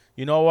public.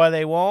 You know why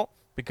they won't?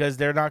 Because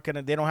they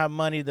don't have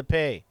money to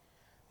pay.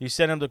 You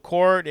send them to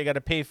court, they got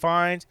to pay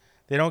fines.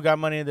 They don't got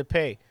money to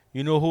pay.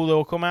 You know who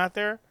they'll come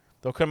after?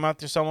 They'll come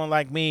after someone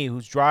like me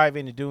who's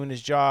driving and doing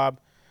his job,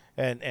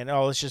 and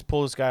let's just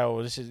pull this guy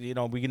over. This is,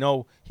 we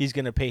know he's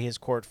going to pay his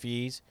court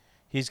fees.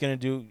 He's going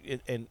to do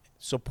it and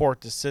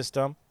support the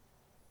system.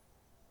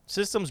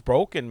 System's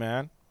broken,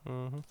 man.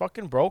 Mm-hmm.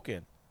 Fucking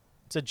broken.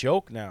 It's a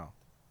joke now.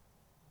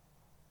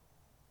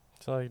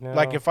 It's like now.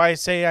 Like if I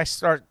say I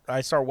start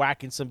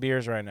whacking some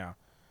beers right now.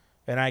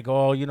 And I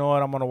go, oh, you know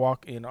what? I'm gonna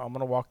walk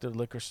to the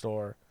liquor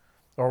store,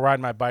 or ride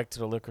my bike to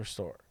the liquor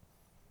store,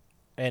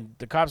 and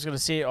the cop's gonna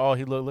see, oh,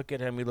 he look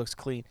at him, he looks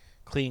clean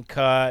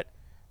cut,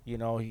 You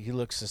know, he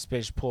looks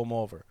suspicious. Pull him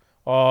over.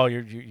 Oh,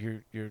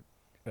 you're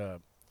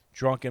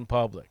drunk in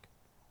public,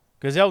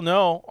 because they'll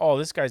know. Oh,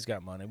 this guy's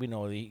got money. We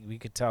know. We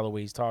could tell the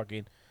way he's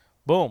talking.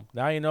 Boom.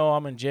 Now you know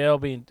I'm in jail,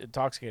 being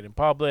intoxicated in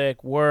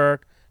public.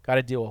 Work. Got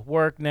to deal with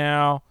work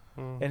now.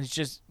 And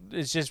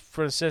it's just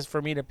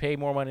for me to pay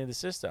more money to the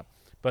system.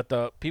 But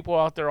the people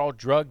out there all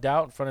drugged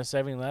out in front of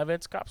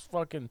 7-Elevens, cops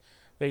fucking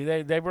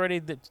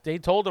they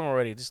told them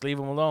already, just leave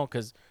them alone,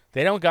 because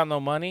they don't got no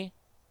money.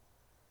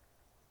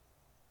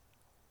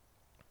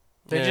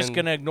 They're just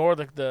gonna ignore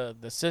the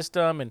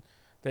system,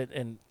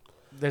 and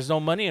there's no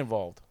money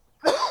involved.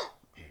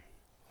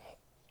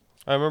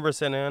 I remember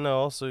Santa Ana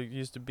also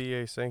used to be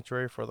a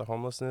sanctuary for the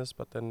homelessness,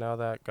 but then now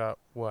that got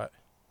what?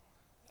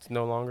 It's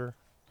no longer.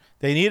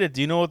 They need to.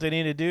 Do you know what they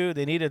need to do?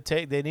 They need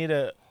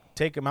to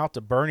take them out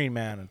to Burning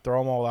Man and throw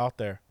them all out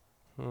there.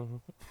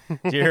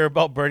 Mm-hmm. Do you hear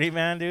about Burning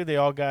Man, dude? They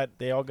got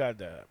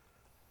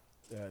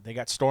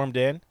stormed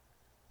in.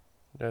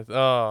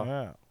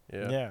 Oh.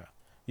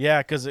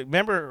 Yeah. Because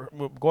remember,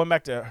 going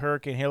back to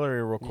Hurricane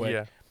Hillary real quick.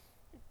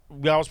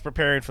 Yeah. I was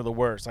preparing for the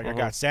worst. Like I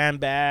got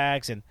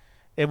sandbags, and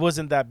it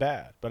wasn't that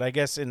bad. But I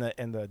guess in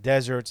the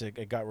deserts,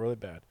 it got really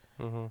bad.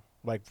 Mm-hmm.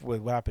 Like what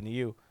happened to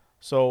you.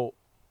 So,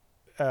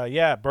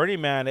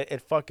 Burning Man,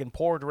 it fucking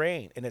poured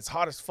rain, and it's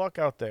hot as fuck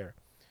out there.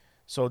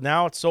 So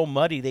now it's so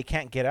muddy they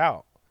can't get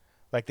out.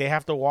 Like they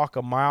have to walk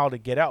a mile to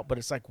get out. But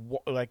it's like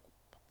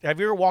have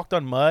you ever walked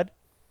on mud?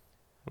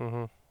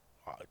 Mm-hmm.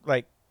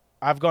 Like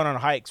I've gone on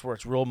hikes where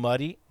it's real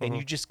muddy, and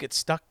you just get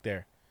stuck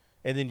there,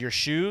 and then your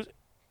shoes,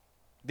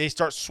 they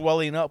start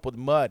swelling up with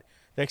mud.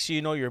 Next thing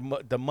you know,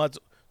 the mud's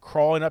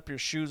crawling up your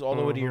shoes all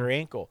the way to your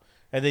ankle,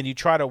 and then you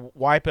try to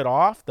wipe it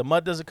off. The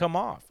mud doesn't come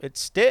off; it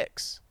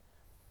sticks.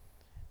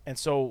 And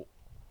so,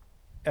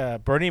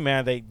 Burning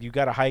Man, you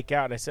got to hike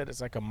out. I said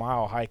it's like a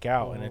mile hike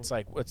out, and it's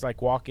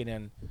like walking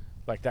in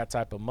like that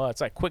type of mud.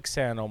 It's like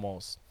quicksand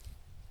almost.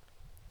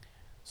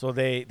 So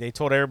they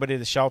told everybody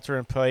to shelter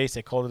in place.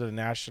 They called it a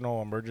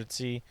national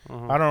emergency.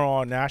 I don't know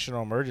a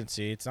national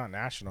emergency. It's not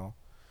national.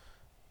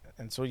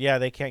 And so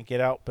they can't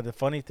get out. But the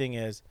funny thing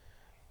is,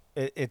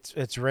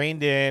 it's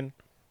rained in.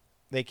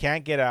 They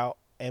can't get out,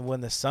 and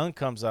when the sun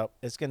comes up,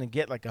 it's gonna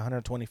get like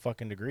 120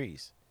 fucking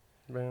degrees.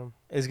 Bam.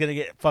 It's gonna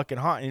get fucking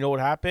hot. And you know what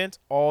happens?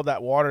 All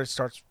that water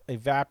starts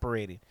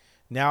evaporating.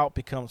 Now it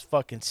becomes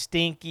fucking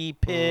stinky,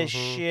 piss,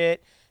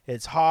 shit.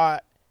 It's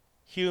hot,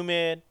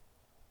 humid.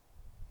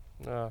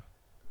 Don't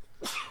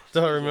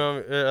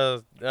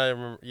remember. I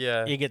remember.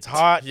 Yeah. It gets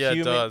hot, Yeah,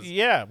 humid. it does.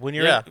 Yeah, when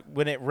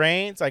when it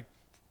rains, like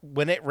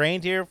when it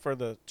rained here for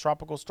the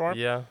tropical storm.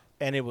 Yeah.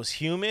 And it was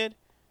humid,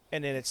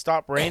 and then it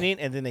stopped raining,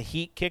 and then the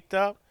heat kicked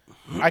up.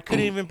 I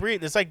couldn't even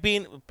breathe. It's like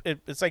being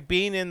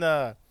in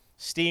the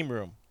steam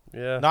room.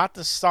 Yeah. Not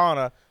the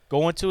sauna.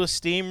 Go into a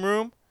steam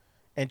room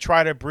and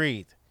try to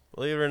breathe.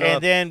 Believe it or not.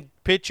 And then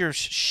picture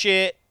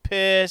shit,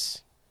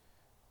 piss,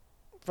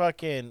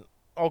 fucking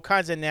all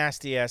kinds of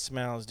nasty ass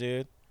smells,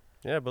 dude.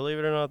 Yeah, believe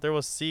it or not, there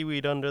was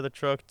seaweed under the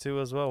truck too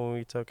as well when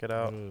we took it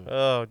out.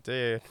 Oh,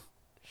 dude.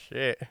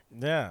 Shit.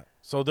 Yeah.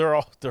 So they're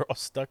all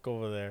stuck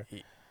over there.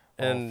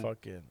 And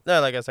fucking. no,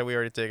 like I said, we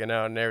already taken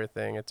out and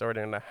everything. It's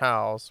already in the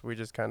house. We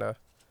just kind of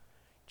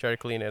try to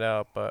clean it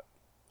out, but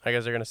I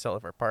guess they're gonna sell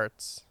it for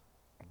parts.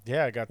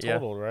 Yeah, it got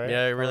totaled, right?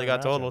 Yeah, it really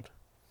got totaled.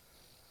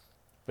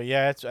 But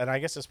yeah, and I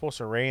guess it's supposed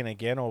to rain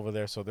again over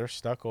there, so they're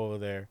stuck over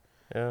there.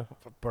 Yeah.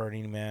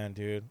 Burning Man,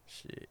 dude.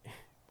 Shit.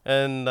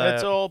 And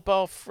it's all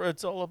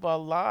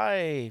about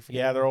life.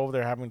 Yeah, they're over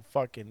there having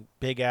fucking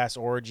big ass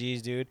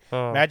orgies, dude.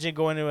 Imagine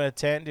going to a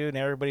tent, dude, and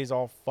everybody's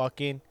all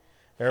fucking.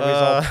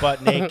 Everybody's all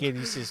butt naked.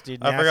 You just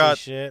did nasty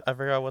shit. I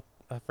forgot what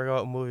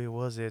movie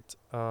was it.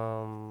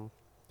 There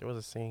was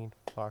a scene.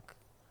 Fuck.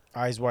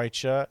 Eyes Wide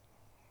Shut.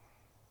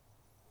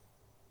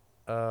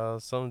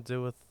 Something to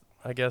do with,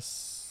 I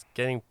guess,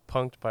 getting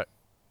punked by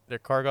their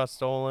car got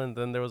stolen.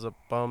 Then there was a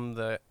bum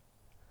that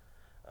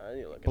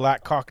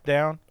Black Cock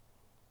Down.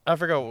 I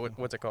forgot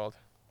what's it called.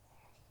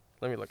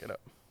 Let me look it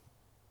up.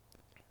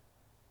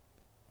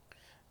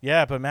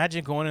 Yeah, but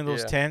imagine going in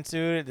those tents,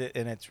 dude,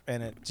 and it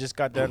just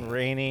got done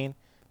raining.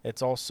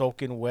 It's all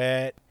soaking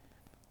wet,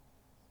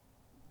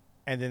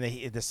 and then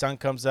the sun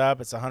comes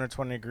up. It's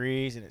 120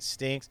 degrees and it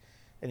stinks.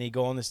 And you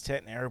go in this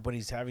tent and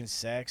everybody's having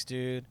sex,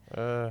 dude.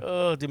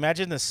 Dude,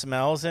 imagine the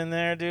smells in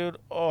there, dude.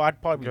 Oh, I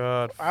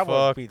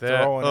would be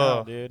throwing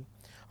out, dude.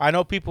 I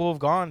know people who've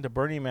gone to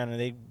Burning Man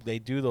and they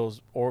do those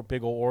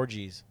big old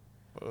orgies.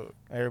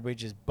 Everybody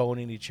just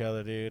boning each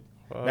other, dude.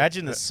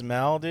 Imagine the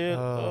smell, dude.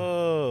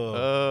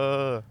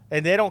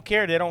 And they don't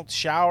care. They don't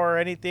shower or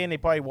anything. They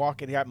probably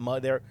walk and got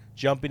mud. They're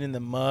jumping in the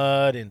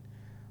mud and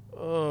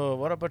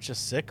what a bunch of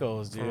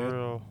sickos, dude. For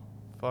real.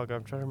 Fuck,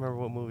 I'm trying to remember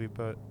what movie,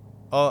 but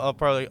I'll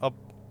tell you.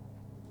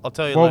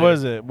 What later.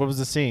 was it? What was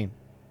the scene?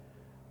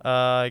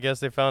 I guess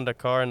they found a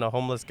car and the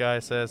homeless guy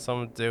said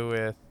something to do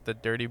with the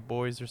Dirty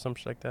Boys or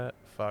something like that.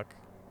 Fuck.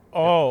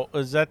 Oh,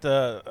 is that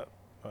the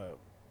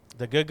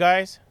Good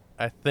Guys?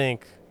 I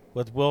think.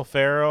 With Will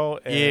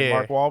Ferrell and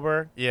Mark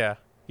Wahlberg? Yeah.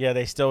 Yeah,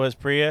 they stole his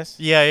Prius?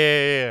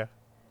 Yeah.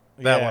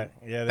 That one.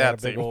 Yeah, they had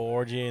a big old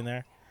orgy in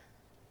there.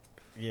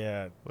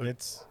 Yeah, What?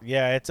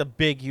 it's a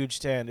big, huge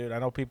stand, dude. I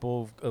know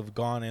people have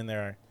gone in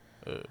there,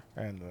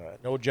 and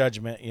no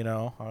judgment, you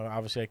know.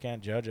 Obviously, I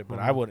can't judge it, but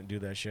I Mhm. wouldn't do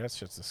that shit. That's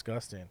just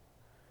disgusting.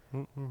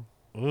 Mm-mm.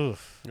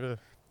 Oof. Yeah.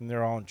 And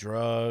they're all on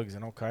drugs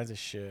and all kinds of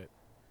shit.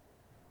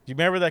 Do you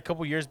remember that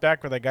couple years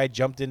back where that guy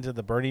jumped into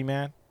the Burning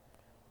Man?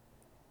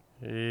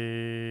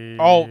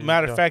 Oh,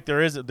 matter of No. fact,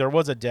 there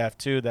was a death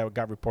too that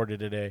got reported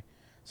today.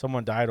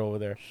 Someone died over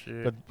there.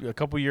 Shit. But a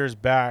couple years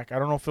back, I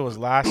don't know if it was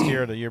last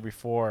year or the year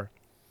before.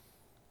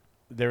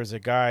 There was a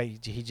guy.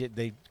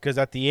 They because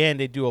at the end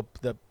they do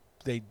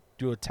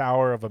a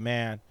tower of a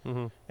man,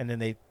 Mhm. and then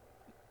they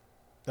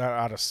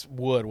out of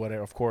wood,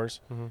 whatever, of course,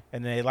 Mhm.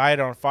 and they light it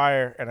on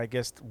fire. And I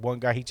guess one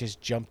guy he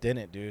just jumped in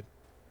it, dude.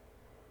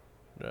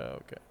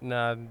 Okay.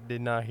 Nah,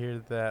 did not hear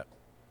that.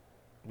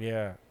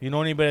 Yeah, you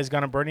know anybody that's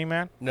gone to Burning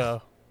Man?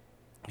 No.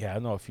 Yeah, I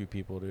know a few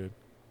people, dude.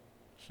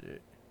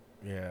 Shit.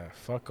 Yeah,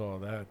 fuck all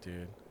that,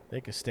 dude.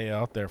 They could stay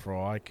out there for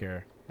all I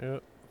care.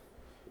 Yep.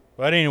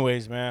 But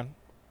anyways, man.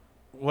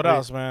 What Wait.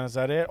 else, man? Is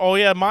that it? Oh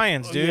yeah,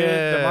 Mayans, dude. The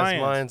Yes,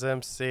 Mayans. Lions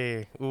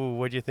MC. Ooh,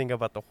 what'd you think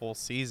about the whole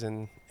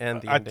season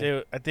and the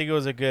ending? I think it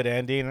was a good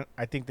ending.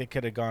 I think they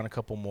could have gone a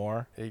couple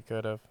more. They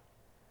could have.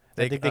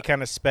 I think they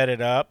kind of sped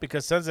it up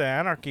because Sons of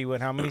Anarchy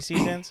went how many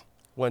seasons?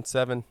 went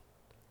 7.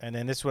 And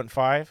then this went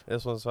 5.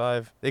 This one's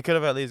 5. They could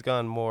have at least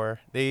gone more.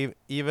 They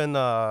even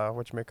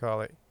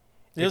whatchamacallit.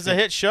 It was a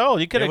hit show.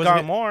 You could have was a gone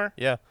hit. more.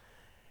 Yeah.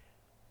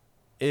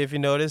 If you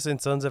notice in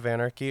Sons of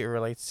Anarchy, it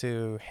relates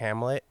to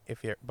Hamlet,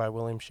 by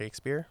William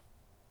Shakespeare.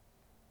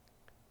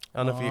 I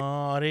don't know if you.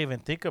 I didn't even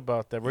think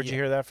about that. Where'd you Yeah.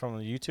 hear that from?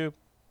 YouTube?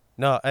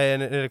 No,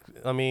 and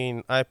I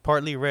mean, I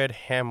partly read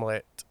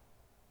Hamlet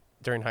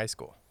during high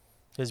school.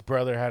 His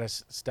brother had to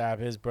stab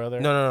his brother.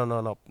 No,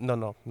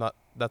 not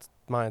that's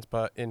mine.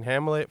 But in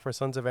Hamlet for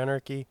Sons of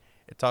Anarchy,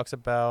 it talks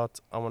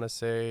about, I want to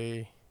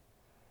say,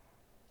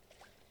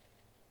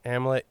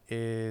 Hamlet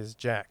is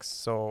Jax.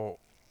 So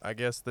I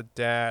guess the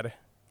dad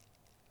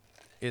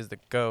is the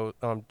ghost.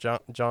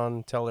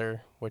 John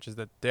Teller, which is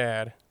the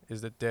dad,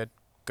 is the dead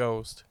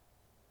ghost,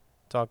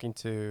 talking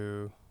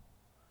to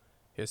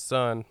his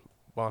son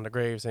on the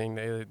grave, saying,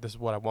 hey, "This is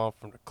what I want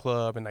from the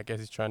club," and I guess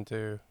he's trying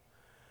to.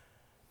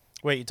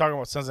 Wait, you talking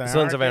about Sons of Anarchy?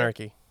 Sons of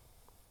Anarchy.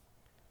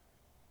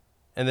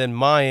 And then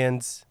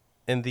Mayans,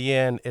 in the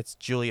end, it's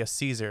Julius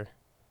Caesar,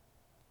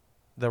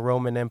 the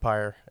Roman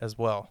Empire as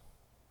well.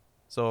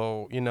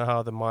 So you know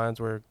how the Mayans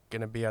were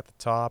gonna be at the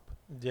top.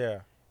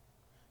 Yeah.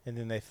 And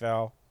then they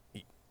fell.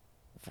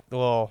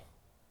 Well,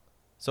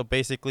 so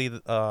basically,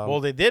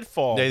 Well, they did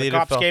fall. they The did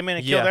cops fall. came in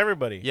and Yeah. killed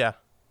everybody. yeah.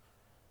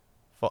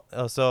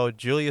 So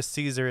Julius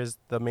Caesar is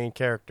the main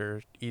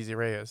character, Easy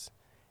Reyes,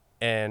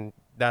 and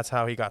that's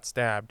how he got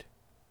stabbed.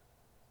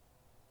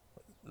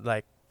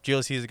 Like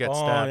Julius Caesar gets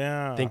stabbed.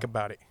 Yeah. Think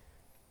about it.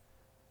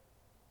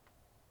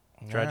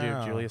 Tragedy of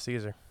Wow. Julius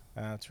Caesar.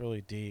 That's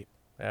really deep.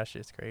 That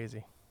shit's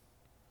crazy.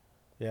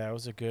 Yeah, it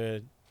was a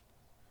good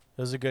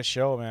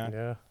show, man.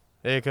 Yeah.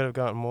 They could have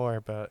gotten more,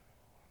 but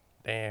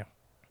damn.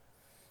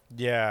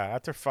 Yeah,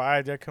 after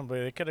 5, they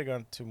could have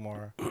gone 2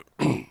 more.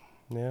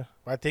 Yeah.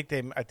 I think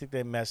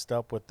they messed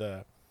up with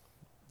the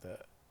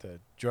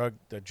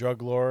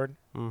drug lord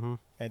Mm-hmm.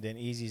 and then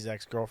Easy's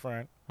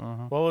ex-girlfriend.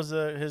 Mm-hmm. What was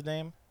his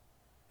name?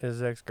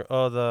 His ex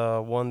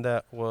the one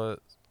that was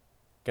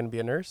gonna be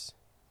a nurse?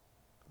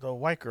 The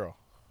white girl.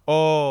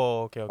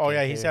 Oh, okay. Oh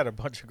yeah, he's had a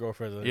bunch of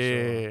girlfriends. On the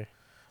show. Yeah.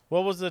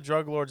 What was the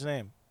drug lord's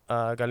name?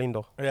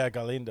 Galindo. Yeah,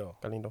 Galindo.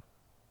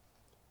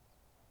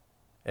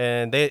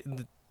 And they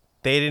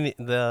didn't.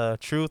 The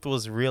truth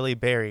was really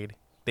buried.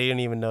 They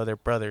didn't even know they're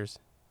brothers.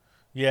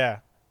 Yeah.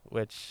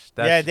 Which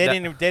They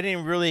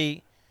didn't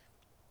really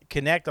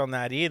connect on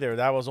that either.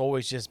 That was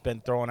always just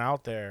been thrown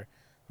out there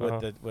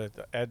with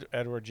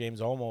Edward James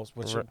Olmos,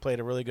 which played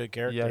a really good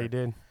character. Yeah, he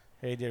did.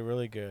 He did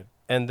really good.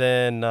 And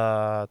then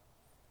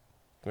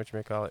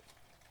whatchamacallit,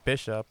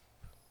 Bishop,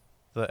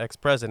 the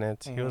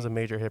ex-president, he was a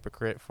major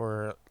hypocrite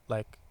for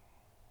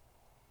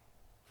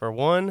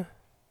one,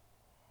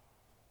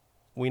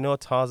 we know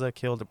Taza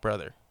killed a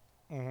brother.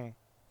 Mm-hmm.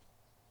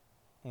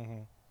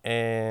 Mm-hmm.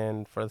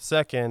 And for the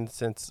second,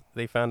 since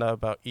they found out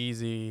about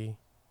Easy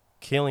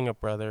killing a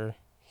brother,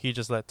 he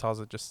just let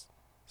Taza just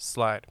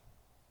slide.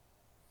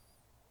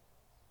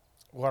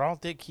 Well, I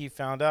don't think he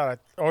found out.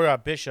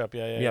 Bishop.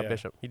 Yeah.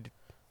 Bishop. He did.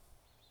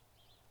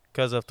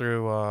 Because of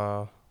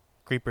through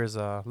Creeper's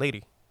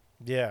lady.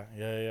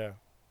 Yeah.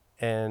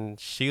 And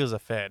she was a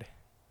Fed.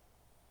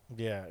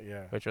 Yeah.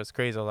 Which was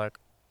crazy. Like,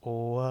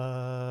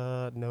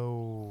 what?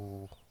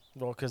 No.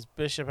 Well, because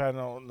Bishop had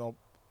no.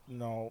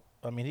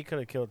 I mean, he could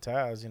have killed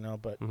Taz,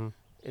 but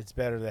it's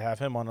better to have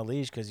him on a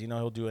leash because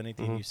he'll do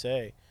anything you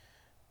say.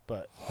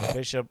 But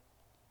Bishop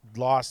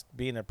lost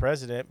being a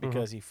president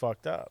because he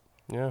fucked up.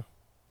 Yeah.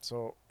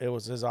 So it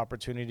was his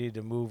opportunity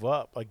to move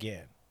up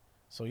again.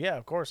 So yeah,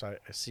 of course I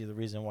see the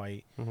reason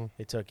why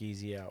it took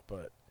Easy out,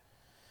 but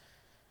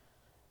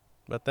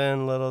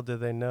then little did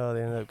they know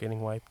they ended up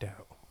getting wiped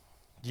out.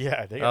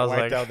 Yeah, they got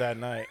wiped out that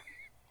night.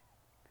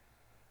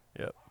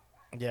 Yep.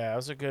 Yeah, it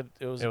was a good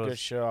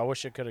show. I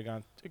wish it could have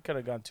gone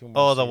 2 more.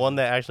 Oh, the seasons. one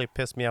that actually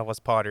pissed me off was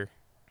Potter.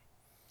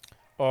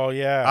 Oh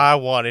yeah. I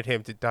wanted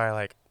him to die,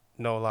 like,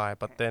 no lie.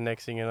 But then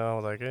next thing you know, I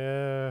was like,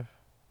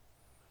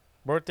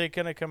 Weren't they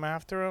gonna come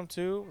after him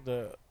too?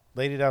 The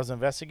lady that was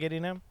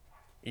investigating him.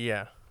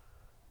 yeah.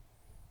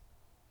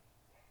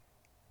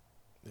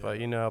 But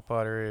you know how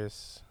Potter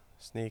is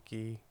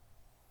sneaky.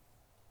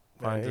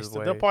 Yeah, Finds his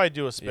way. they'll probably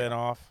do a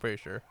spin-off. Pretty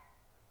sure.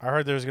 I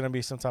heard there's gonna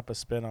be some type of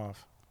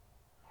spin-off.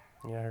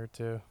 Yeah, I heard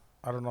too.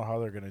 I don't know how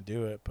they're gonna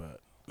do it,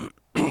 but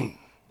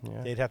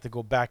Yeah. they'd have to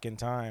go back in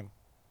time.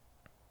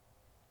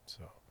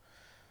 So,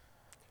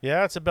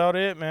 yeah, that's about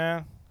it,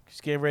 man.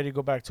 Just getting ready to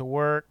go back to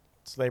work.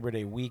 It's Labor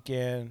Day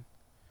weekend.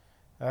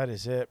 That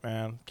is it,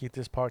 man. Keep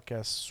this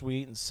podcast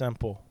sweet and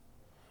simple.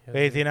 Yeah,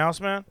 Anything else,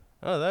 man?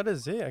 Oh, that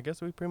is it. I guess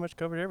we pretty much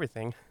covered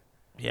everything.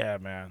 Yeah,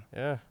 man.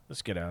 Yeah.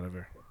 Let's get out of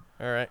here.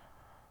 All right.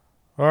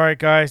 All right,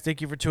 guys.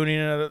 Thank you for tuning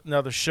in to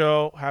another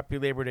show. Happy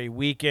Labor Day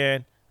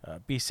weekend.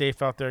 Be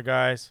safe out there,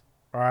 guys.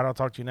 All right, I'll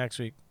talk to you next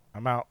week.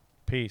 I'm out.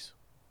 Peace.